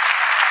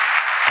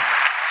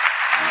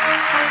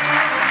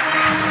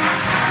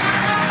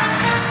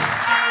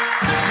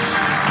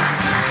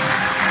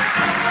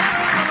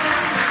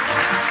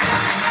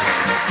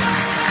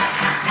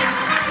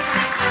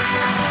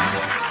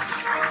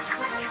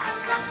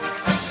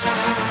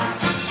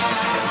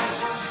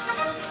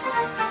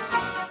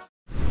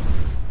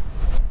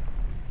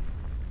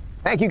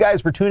 Thank you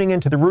guys for tuning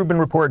into the Rubin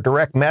Report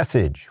Direct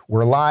Message.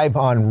 We're live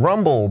on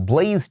Rumble,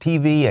 Blaze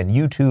TV, and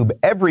YouTube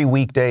every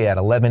weekday at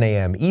 11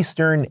 a.m.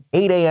 Eastern,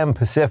 8 a.m.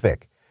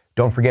 Pacific.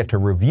 Don't forget to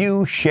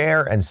review,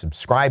 share, and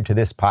subscribe to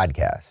this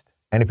podcast.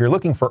 And if you're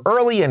looking for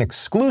early and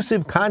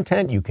exclusive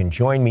content, you can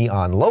join me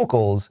on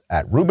Locals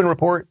at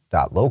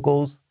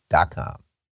rubinreport.locals.com.